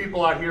these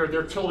people out here,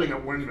 they're tilting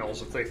at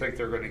windmills if they think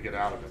they're going to get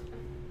out of it.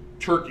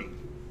 Turkey.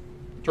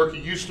 Turkey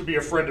used to be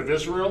a friend of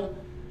Israel.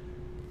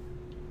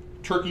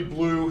 Turkey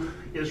blew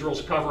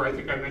Israel's cover, I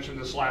think I mentioned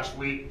this last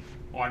week,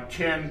 on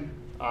 10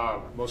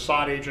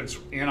 Mossad agents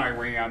in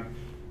Iran.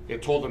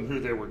 It told them who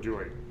they were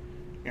doing.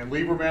 And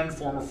Lieberman,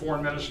 former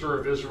foreign minister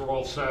of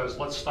Israel, says,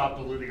 let's stop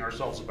deluding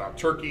ourselves about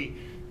Turkey.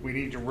 We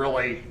need to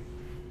really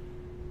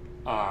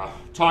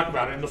talk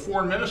about it. And the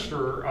foreign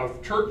minister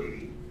of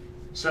Turkey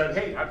said,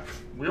 hey,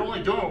 we're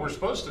only doing what we're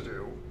supposed to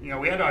do. We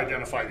had to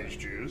identify these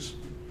Jews.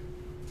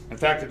 In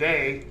fact,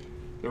 today,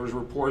 there was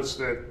reports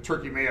that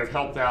Turkey may have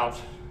helped out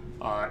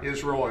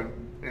Israel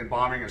in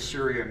bombing a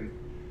Syrian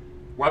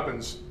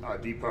weapons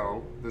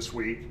depot this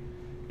week.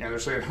 And they're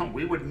saying,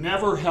 we would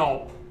never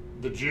help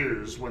the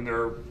Jews when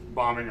they're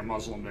bombing a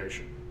Muslim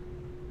nation.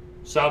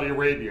 Saudi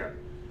Arabia.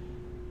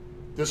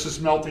 This is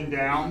melting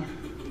down.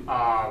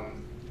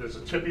 There's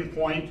a tipping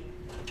point.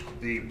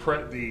 The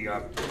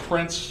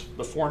prince,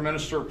 the foreign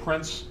minister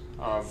prince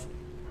of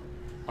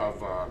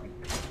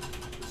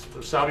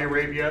Saudi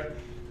Arabia,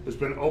 has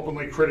been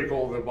openly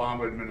critical of the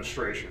Obama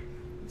administration.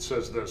 It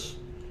says this,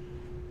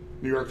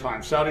 New York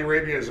Times, Saudi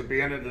Arabia has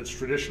abandoned its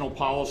traditional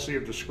policy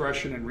of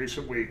discretion in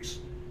recent weeks,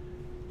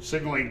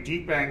 signaling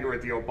deep anger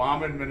at the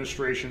Obama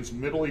administration's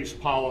Middle East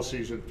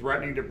policies and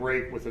threatening to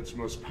break with its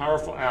most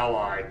powerful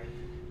ally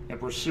and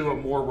pursue a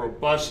more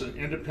robust and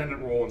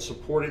independent role in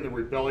supporting the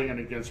rebellion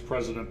against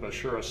President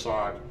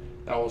Bashar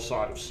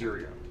al-Assad of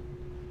Syria.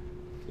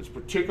 It's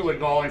particularly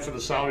galling for the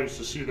Saudis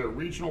to see their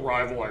regional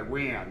rival,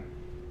 Iran,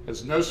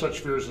 has no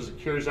such fears as it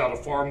carries out a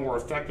far more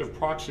effective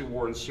proxy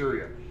war in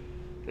Syria.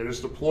 It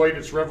has deployed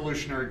its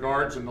Revolutionary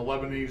Guards and the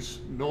Lebanese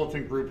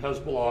militant group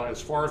Hezbollah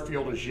as far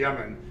afield as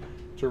Yemen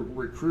to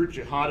recruit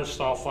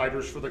jihadist-style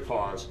fighters for the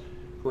cause,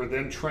 who are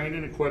then trained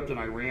and equipped in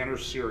Iran or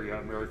Syria,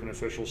 American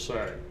officials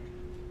say.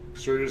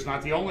 Syria is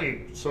not the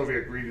only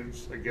Soviet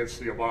grievance against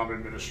the Obama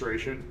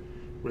administration.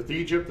 With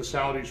Egypt, the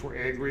Saudis were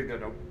angry that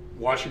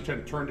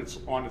Washington turned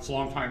on its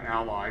longtime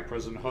ally,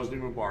 President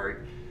Hosni Mubarak,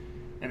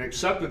 and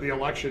accepted the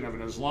election of an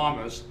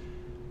Islamist,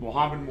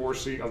 Mohammed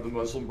Morsi of the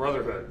Muslim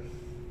Brotherhood.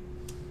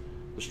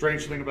 The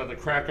strange thing about the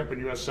crack-up in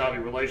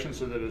U.S.-Saudi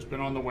relations is that it's been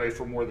on the way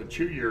for more than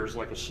 2 years,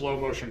 like a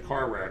slow-motion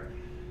car wreck,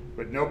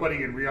 but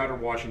nobody in Riyadh or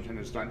Washington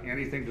has done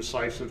anything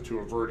decisive to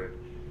avert it.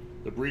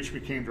 The breach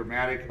became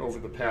dramatic over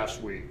the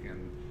past week,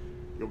 and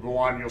you'll go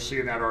on, you'll see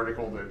in that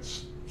article that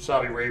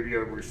Saudi Arabia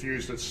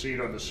refused its seat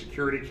on the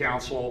Security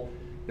Council.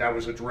 That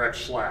was a direct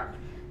slap.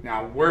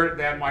 Now, where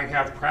that might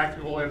have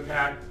practical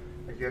impact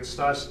against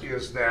us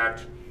is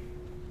that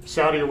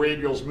Saudi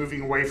Arabia is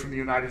moving away from the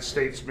United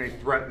States, may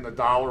threaten the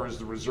dollar as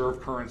the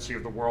reserve currency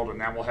of the world,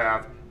 and that will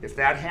have, if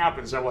that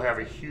happens, that will have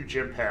a huge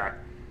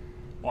impact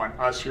on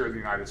us here in the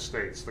United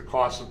States. The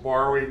cost of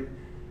borrowing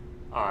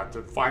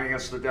to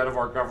finance the debt of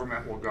our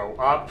government will go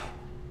up.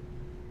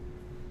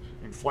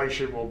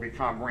 Inflation will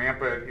become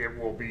rampant. It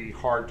will be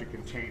hard to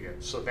contain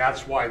it. So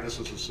that's why this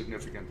is a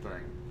significant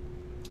thing.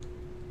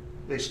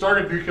 They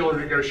started nuclear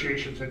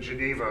negotiations in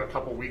Geneva a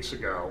couple weeks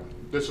ago.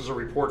 This is a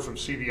report from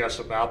CBS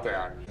about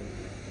that.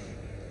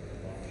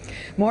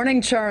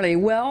 Morning, Charlie.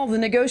 Well, the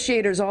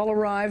negotiators all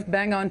arrived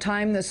bang on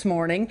time this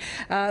morning.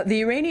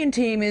 The Iranian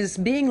team is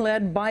being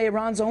led by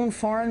Iran's own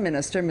foreign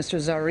minister, Mr.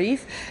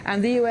 Zarif,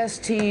 and the U.S.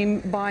 team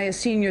by a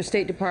senior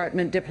State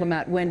Department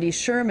diplomat, Wendy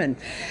Sherman.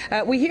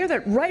 We hear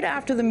that right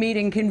after the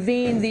meeting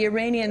convened, the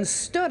Iranians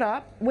stood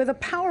up with a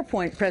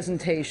PowerPoint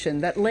presentation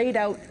that laid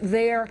out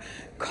their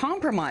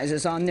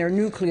compromises on their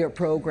nuclear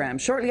program.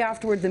 Shortly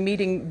afterward, the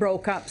meeting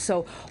broke up,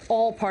 so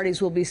all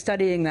parties will be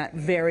studying that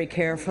very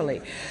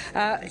carefully.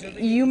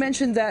 You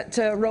mentioned that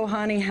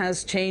Rouhani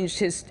has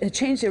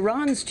changed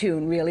Iran's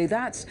tune, really.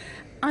 That's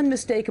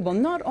unmistakable,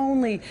 not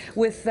only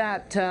with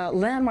that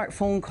landmark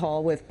phone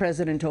call with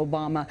President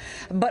Obama,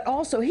 but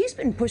also he's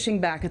been pushing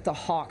back at the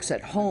hawks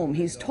at home.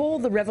 He's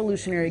told the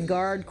Revolutionary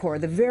Guard Corps,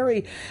 the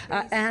very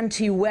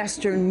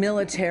anti-Western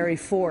military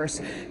force,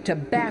 to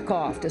back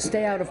off, to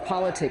stay out of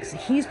politics.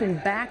 He's been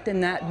backed in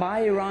that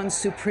by Iran's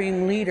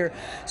supreme leader.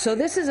 So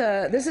this is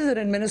an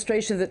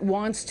administration that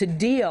wants to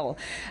deal.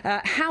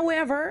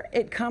 However,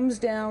 it comes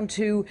down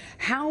to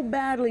how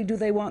badly do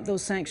they want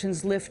those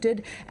sanctions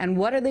lifted, and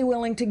what are they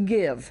willing to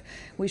give?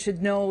 We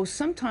should know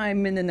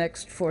sometime in the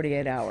next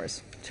 48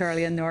 hours.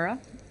 Charlie and Nora?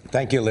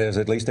 Thank you, Liz.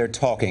 At least they're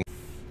talking.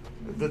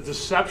 The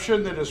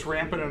deception that is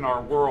rampant in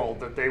our world,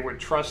 that they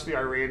would trust the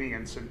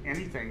Iranians in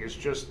anything, is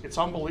just, it's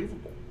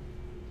unbelievable.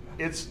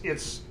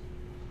 It's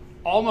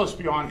almost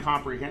beyond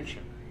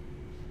comprehension.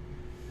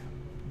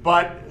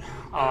 But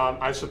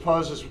I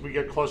suppose as we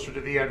get closer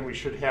to the end, we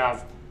should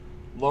have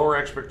lower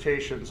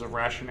expectations of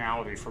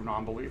rationality from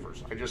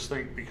non-believers. I just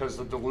think because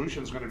the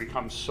delusion is going to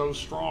become so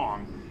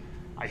strong,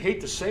 I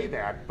hate to say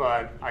that,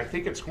 but I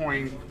think it's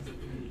going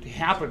to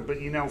happen.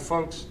 But you know,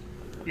 folks,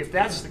 if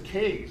that's the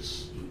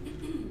case,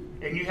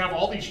 and you have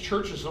all these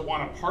churches that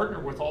want to partner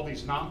with all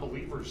these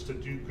non-believers to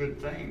do good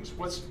things,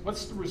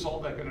 what's the result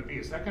of that going to be?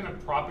 Is that going to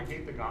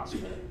propagate the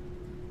gospel?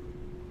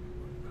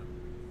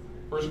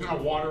 Or is it going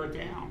to water it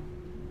down?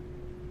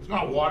 It's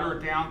going to water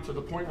it down to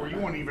the point where you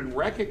won't even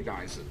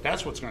recognize it.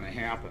 That's what's going to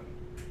happen.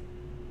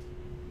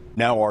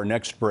 Now our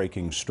next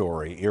breaking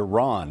story.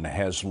 Iran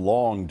has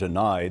long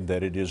denied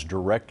that it is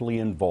directly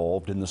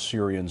involved in the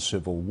Syrian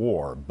civil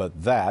war,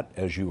 but that,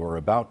 as you are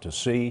about to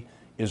see,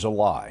 is a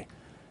lie.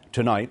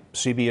 Tonight,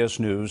 CBS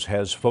News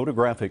has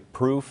photographic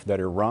proof that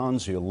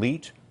Iran's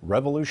elite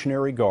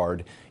Revolutionary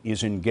Guard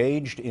is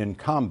engaged in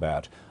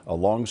combat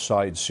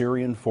alongside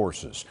Syrian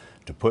forces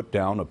to put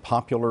down a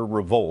popular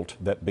revolt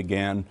that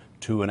began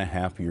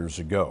 2.5 years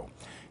ago.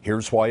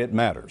 Here's why it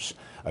matters.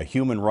 A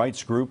human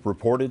rights group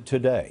reported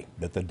today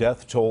that the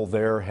death toll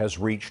there has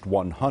reached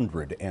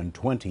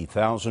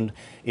 120,000,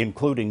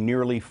 including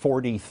nearly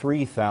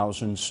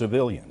 43,000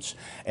 civilians.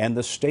 And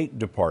the State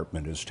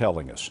Department is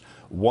telling us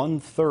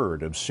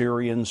 1/3 of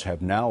Syrians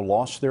have now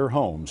lost their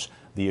homes,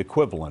 the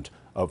equivalent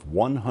of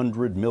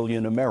 100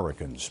 million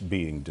Americans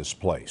being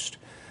displaced.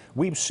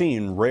 We've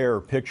seen rare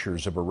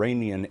pictures of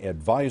Iranian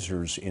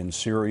advisors in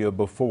Syria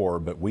before,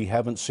 but we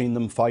haven't seen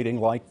them fighting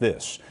like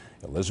this.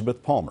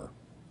 Elizabeth Palmer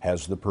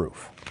has the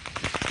proof.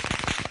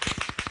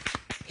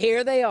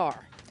 Here they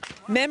are,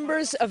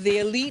 members of the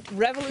elite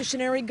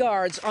Revolutionary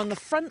Guards on the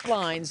front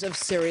lines of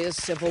Syria's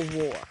civil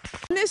war.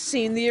 In this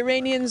scene, the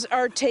Iranians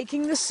are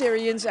taking the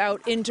Syrians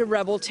out into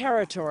rebel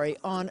territory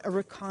on a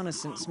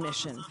reconnaissance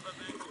mission.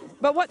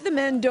 But what the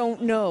men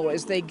don't know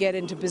as they get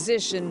into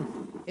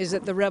position is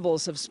that the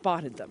rebels have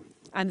spotted them,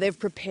 and they've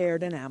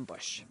prepared an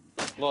ambush.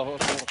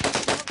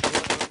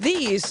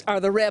 These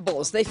are the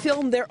rebels. They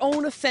filmed their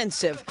own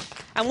offensive,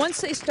 and once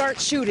they start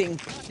shooting,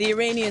 the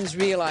Iranians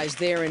realize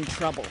they're in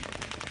trouble,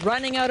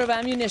 running out of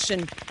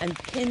ammunition and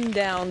pinned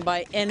down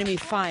by enemy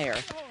fire,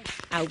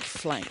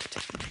 outflanked.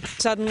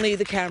 Suddenly,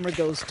 the camera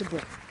goes to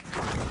black.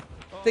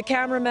 The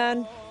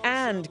cameraman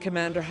and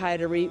Commander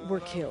Haidari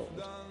were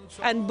killed,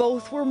 and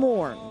both were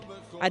mourned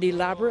at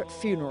elaborate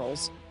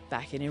funerals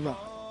back in Iran.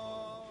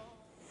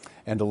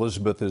 And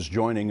Elizabeth is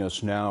joining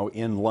us now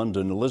in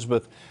London.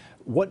 Elizabeth,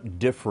 what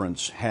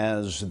difference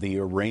has the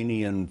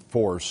Iranian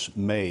force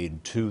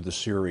made to the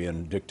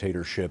Syrian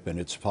dictatorship in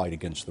its fight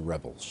against the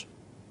rebels?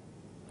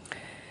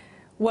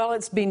 Well,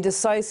 it's been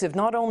decisive.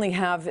 Not only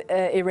have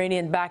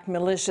Iranian-backed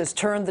militias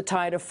turned the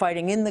tide of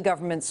fighting in the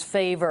government's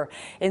favor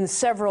in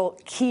several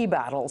key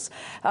battles,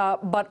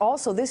 but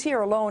also this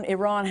year alone,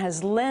 Iran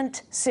has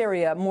lent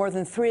Syria more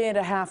than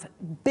 $3.5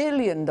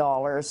 billion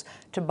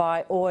to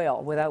buy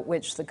oil, without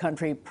which the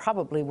country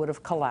probably would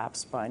have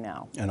collapsed by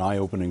now. An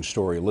eye-opening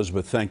story.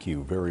 Elizabeth, thank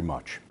you very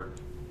much.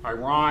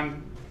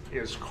 Iran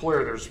is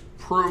clear. There's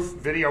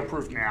proof, video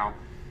proof now,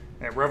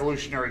 that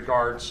Revolutionary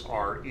Guards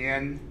are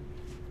in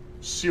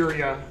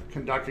Syria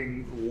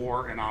conducting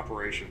war and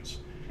operations.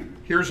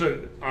 Here's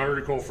an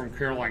article from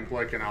Caroline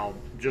Glick, and I'll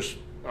just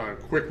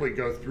quickly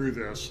go through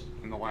this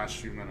in the last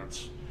few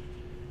minutes.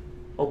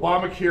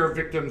 Obamacare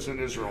victims in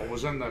Israel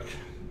was in the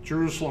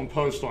Jerusalem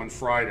Post on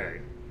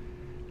Friday.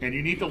 And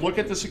you need to look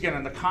at this again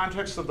in the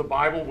context of the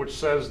Bible, which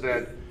says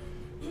that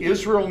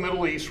Israel,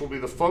 Middle East will be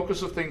the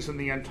focus of things in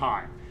the end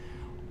time.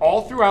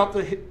 All throughout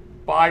the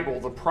Bible,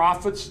 the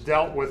prophets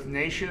dealt with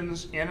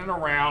nations in and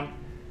around,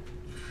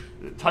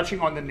 touching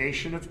on the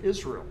nation of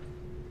Israel.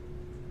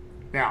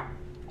 Now,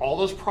 all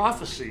those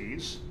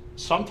prophecies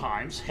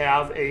sometimes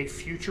have a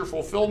future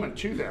fulfillment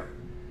to them.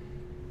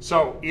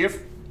 So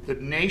if the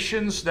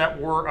nations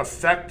that were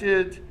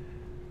affected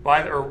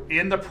by or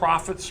in the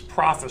prophets'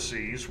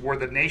 prophecies were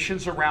the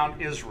nations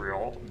around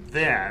Israel,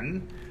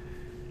 then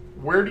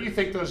where do you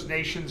think those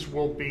nations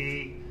will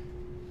be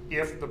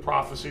if the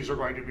prophecies are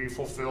going to be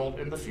fulfilled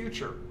in the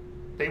future?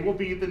 They will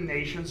be the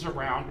nations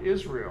around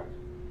Israel.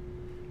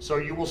 So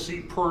you will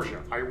see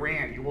Persia,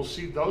 Iran, you will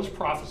see those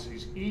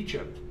prophecies,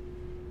 Egypt,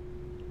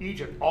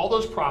 all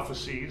those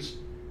prophecies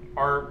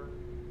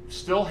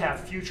still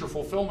have future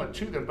fulfillment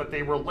to them, but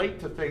they relate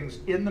to things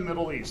in the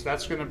Middle East.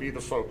 That's going to be the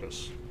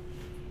focus.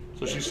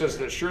 So she says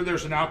that sure,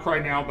 there's an outcry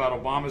now about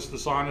Obama's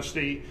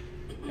dishonesty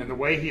and the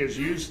way he has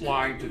used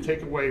lying to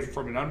take away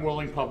from an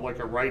unwilling public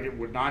a right it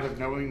would not have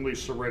knowingly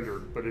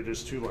surrendered, but it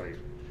is too late.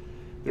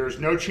 There is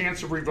no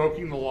chance of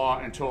revoking the law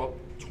until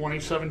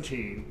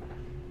 2017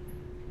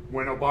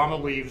 when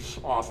Obama leaves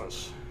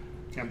office.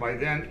 And by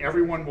then,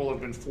 everyone will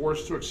have been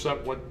forced to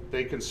accept what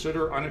they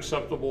consider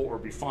unacceptable or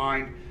be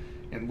fined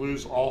and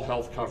lose all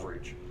health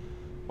coverage.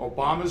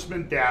 Obama's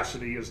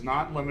mendacity is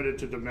not limited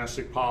to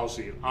domestic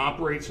policy. It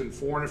operates in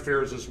foreign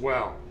affairs as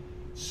well.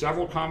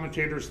 Several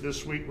commentators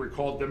this week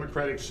recalled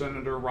Democratic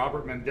Senator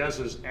Robert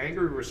Mendez's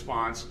angry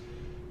response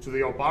to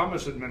the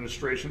Obama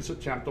administration's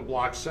attempt to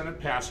block Senate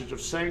passage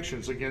of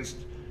sanctions against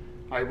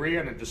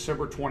Iran in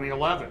December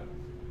 2011.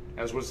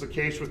 As was the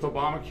case with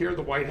Obamacare,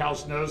 the White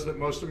House knows that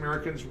most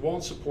Americans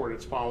won't support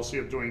its policy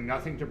of doing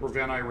nothing to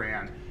prevent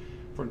Iran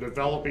from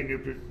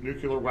developing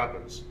nuclear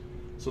weapons.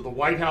 So the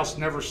White House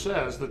never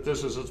says that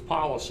this is its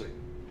policy.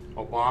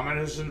 Obama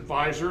and his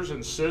advisors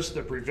insist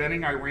that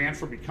preventing Iran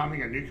from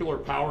becoming a nuclear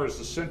power is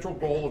the central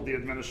goal of the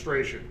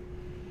administration.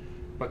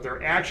 But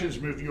their actions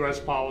move U.S.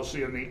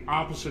 policy in the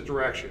opposite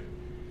direction.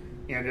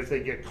 And if they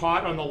get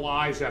caught on the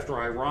lies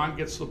after Iran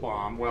gets the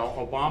bomb, well,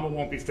 Obama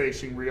won't be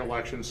facing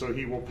re-election, so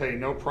he will pay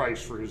no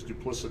price for his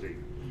duplicity.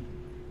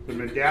 The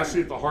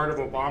mendacity at the heart of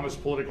Obama's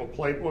political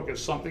playbook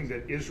is something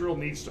that Israel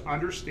needs to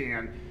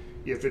understand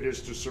if it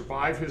is to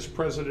survive his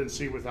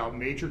presidency without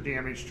major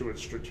damage to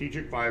its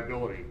strategic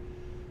viability.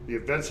 The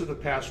events of the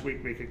past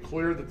week make it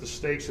clear that the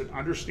stakes in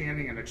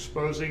understanding and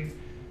exposing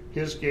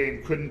his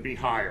game couldn't be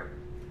higher.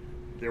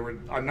 There were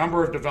a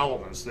number of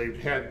developments.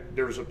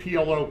 There was a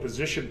PLO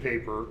position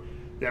paper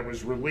that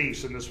was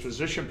released, and this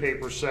position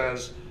paper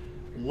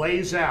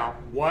lays out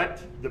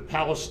what the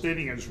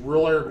Palestinians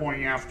really are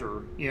going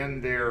after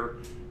in their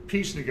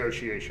peace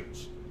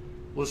negotiations.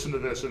 Listen to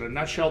this. In a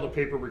nutshell, the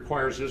paper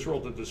requires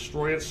Israel to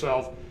destroy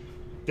itself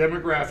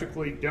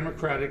demographically,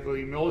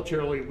 democratically,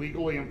 militarily,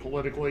 legally, and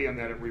politically, and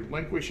that it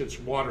relinquish its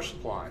water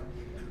supply.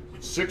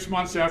 6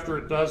 months after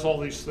it does all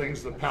these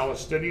things, the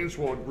Palestinians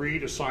will agree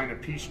to sign a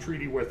peace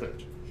treaty with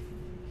it.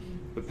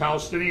 The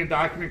Palestinian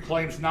document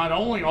claims not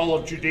only all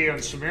of Judea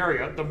and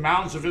Samaria, the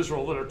mountains of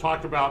Israel that are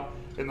talked about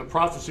in the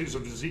prophecies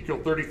of Ezekiel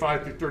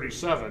 35 through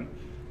 37,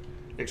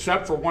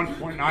 except for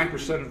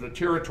 1.9% of the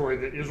territory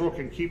that Israel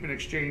can keep in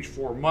exchange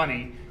for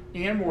money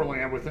and more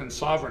land within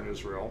sovereign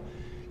Israel,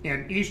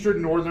 and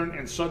eastern, northern,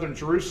 and southern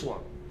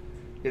Jerusalem.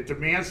 It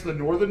demands the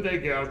northern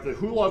Negev, the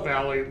Hula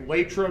Valley,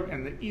 Latrim,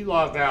 and the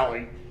Elah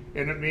Valley,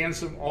 and it demands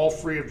them all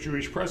free of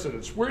Jewish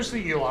precedents. Where's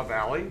the Elah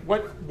Valley?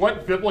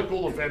 What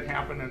biblical event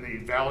happened in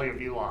the Valley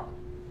of Elah?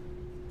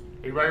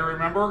 Anybody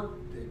remember?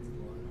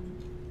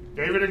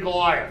 David and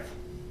Goliath.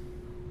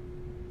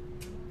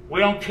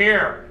 We don't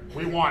care.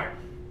 We want it.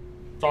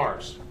 It's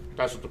ours.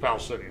 That's what the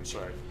Palestinians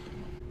say.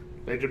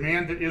 They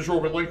demand that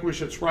Israel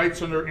relinquish its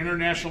rights under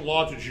international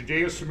law to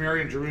Judea,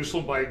 Samaria, and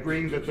Jerusalem by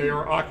agreeing that they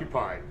are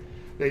occupied.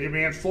 They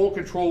demand full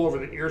control over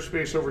the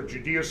airspace over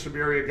Judea,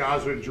 Samaria,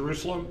 Gaza, and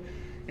Jerusalem,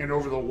 and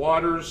over the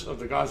waters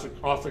of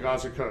off the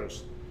Gaza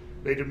coast.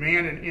 They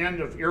demand an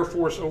end of Air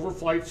Force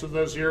overflights of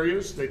those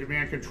areas. They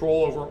demand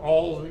control over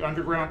all of the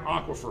underground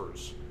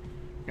aquifers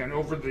and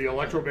over the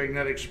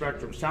electromagnetic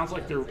spectrum. Sounds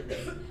like they're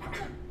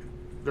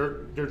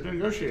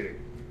negotiating.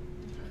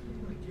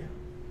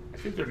 I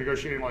think they're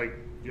negotiating like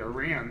the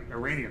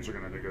Iranians are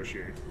going to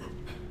negotiate.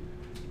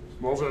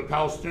 Moreover, the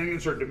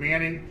Palestinians are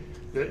demanding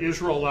that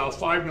Israel allow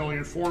 5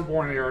 million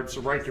foreign-born Arabs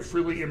the right to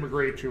freely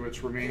immigrate to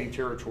its remaining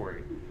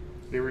territory.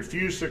 They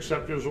refuse to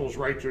accept Israel's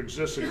right to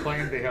exist and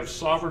claim they have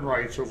sovereign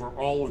rights over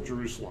all of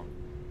Jerusalem.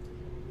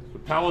 The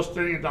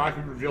Palestinian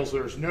document reveals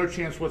there is no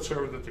chance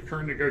whatsoever that the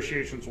current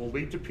negotiations will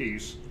lead to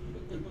peace.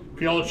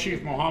 PLO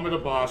chief Mohammed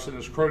Abbas and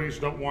his cronies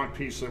don't want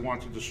peace, they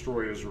want to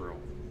destroy Israel.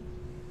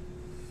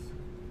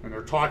 And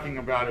they're talking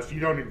about if you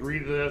don't agree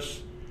to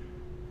this,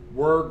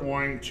 we're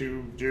going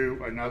to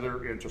do another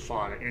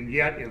intifada. And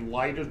yet, in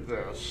light of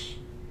this,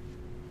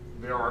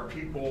 there are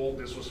people,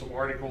 this was some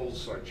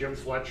articles, Jim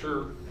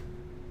Fletcher,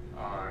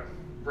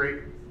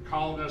 great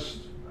columnist,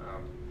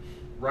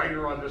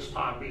 writer on this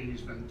topic. He's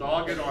been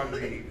dogged on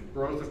the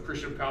growth of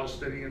Christian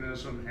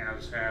Palestinianism,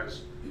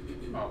 has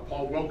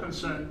Paul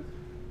Wilkinson,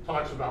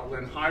 talks about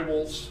Lynn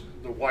Hybels,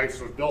 the wife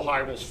of Bill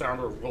Hybels,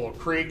 founder of Willow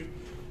Creek,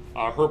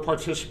 her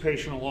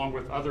participation along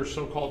with other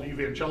so-called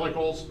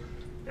evangelicals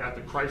at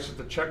the Christ at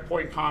the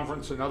Checkpoint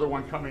Conference, another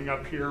one coming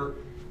up here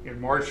in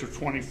March of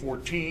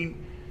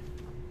 2014,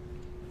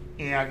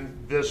 and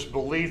this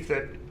belief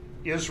that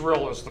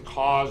Israel is the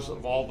cause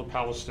of all the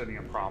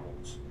Palestinian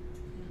problems.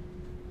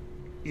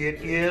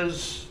 It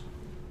is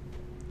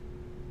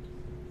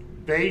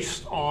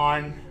based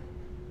on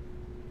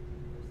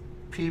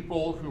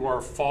people who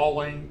are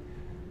falling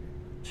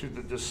to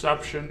the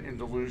deception and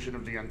delusion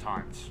of the end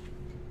times.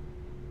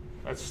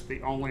 That's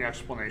the only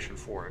explanation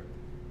for it.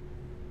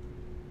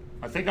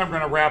 I think I'm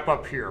going to wrap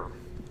up here.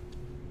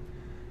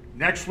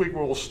 Next week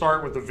we will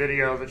start with a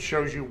video that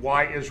shows you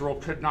why Israel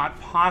could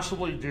not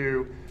possibly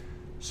do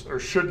or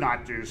should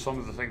not do some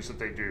of the things that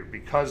they do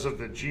because of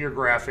the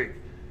geographic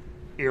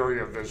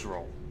area of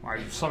Israel.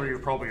 Some of you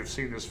probably have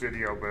seen this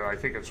video, but I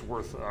think it's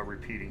worth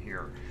repeating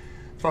here.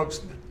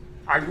 Folks,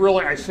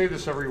 I say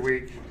this every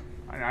week,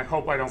 and I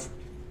hope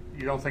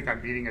you don't think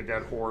I'm beating a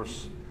dead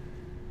horse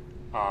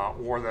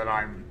or that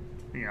I'm,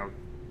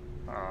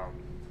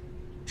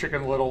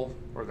 Chicken Little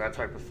or that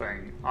type of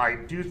thing. I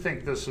do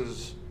think this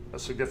is a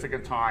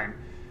significant time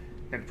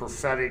in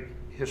prophetic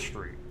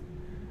history.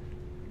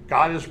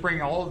 God is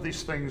bringing all of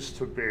these things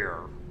to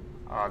bear.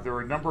 There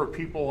were a number of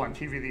people on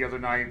TV the other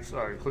night,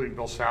 including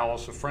Bill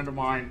Salas, a friend of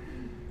mine,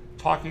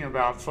 talking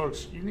about,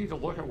 folks, you need to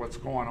look at what's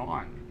going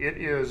on.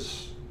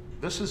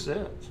 This is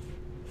it.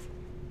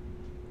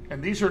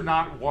 And these are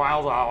not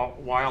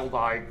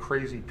wild-eyed,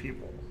 crazy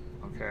people,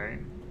 okay?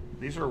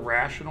 These are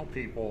rational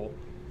people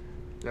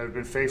that have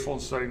been faithful in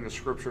studying the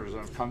scriptures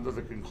and have come to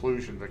the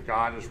conclusion that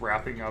God is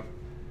wrapping up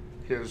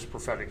his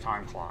prophetic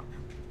time clock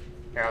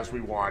as we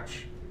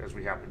watch, as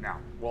we happen now.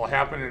 Will it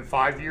happen in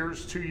 5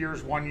 years, 2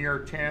 years, 1 year,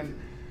 10?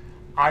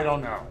 I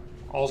don't know.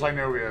 All I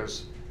know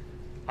is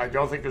I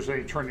don't think there's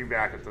any turning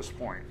back at this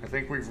point. I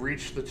think we've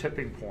reached the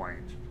tipping point.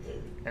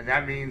 And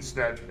that means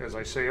that, as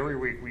I say every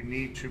week, we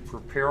need to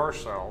prepare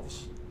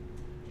ourselves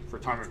for a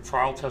time of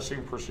trial, testing,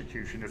 and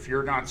persecution. If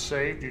you're not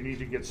saved, you need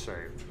to get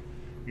saved.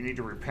 You need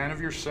to repent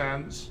of your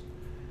sins,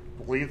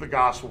 believe the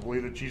gospel,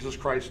 believe that Jesus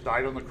Christ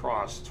died on the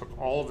cross, took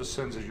all of his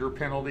sins as your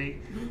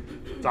penalty,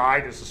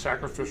 died as a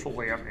sacrificial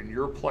lamb in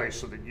your place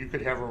so that you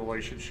could have a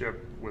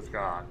relationship with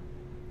God.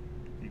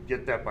 You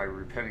get that by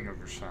repenting of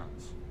your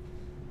sins.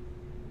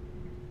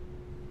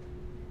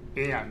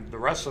 And the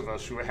rest of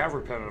us who have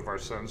repented of our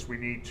sins, we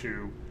need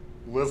to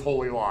live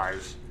holy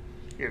lives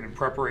in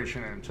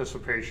preparation and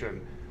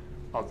anticipation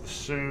of the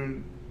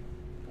soon,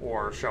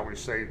 or shall we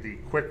say, the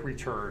quick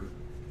return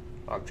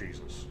of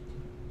Jesus.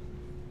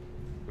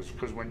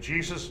 Because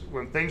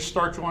when things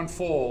start to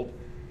unfold,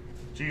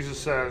 Jesus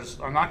says,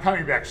 I'm not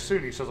coming back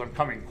soon. He says, I'm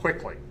coming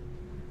quickly.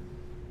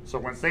 So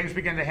when things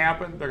begin to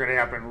happen, they're going to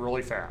happen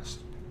really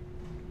fast.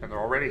 And they're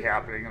already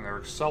happening, and they're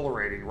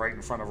accelerating right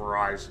in front of our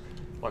eyes.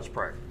 Let's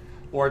pray.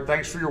 Lord,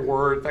 thanks for your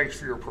word. Thanks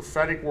for your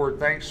prophetic word.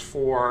 Thanks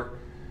for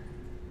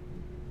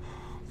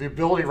the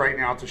ability right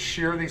now to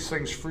share these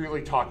things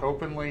freely, talk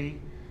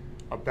openly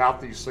about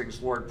these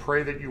things. Lord,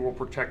 pray that you will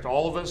protect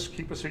all of us,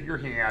 keep us in your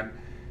hand,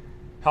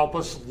 help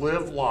us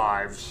live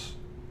lives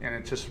in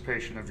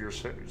anticipation of your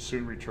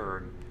soon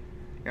return.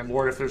 And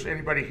Lord, if there's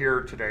anybody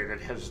here today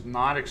that has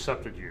not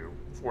accepted you,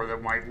 or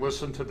that might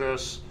listen to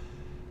this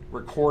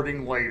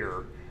recording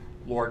later,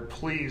 Lord,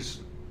 please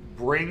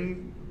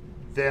bring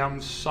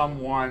them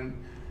someone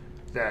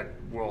that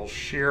will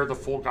share the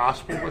full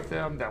gospel with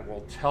them, that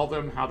will tell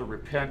them how to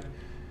repent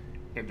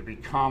and to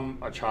become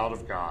a child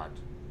of God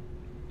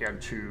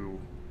and to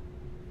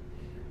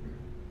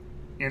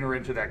enter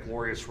into that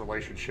glorious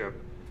relationship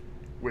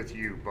with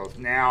you, both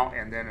now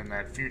and then in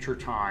that future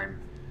time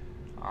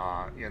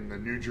in the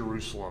New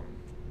Jerusalem,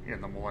 in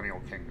the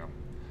millennial kingdom.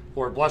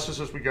 Lord, bless us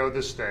as we go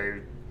this day.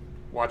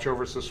 Watch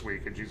over us this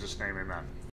week. In Jesus' name, amen.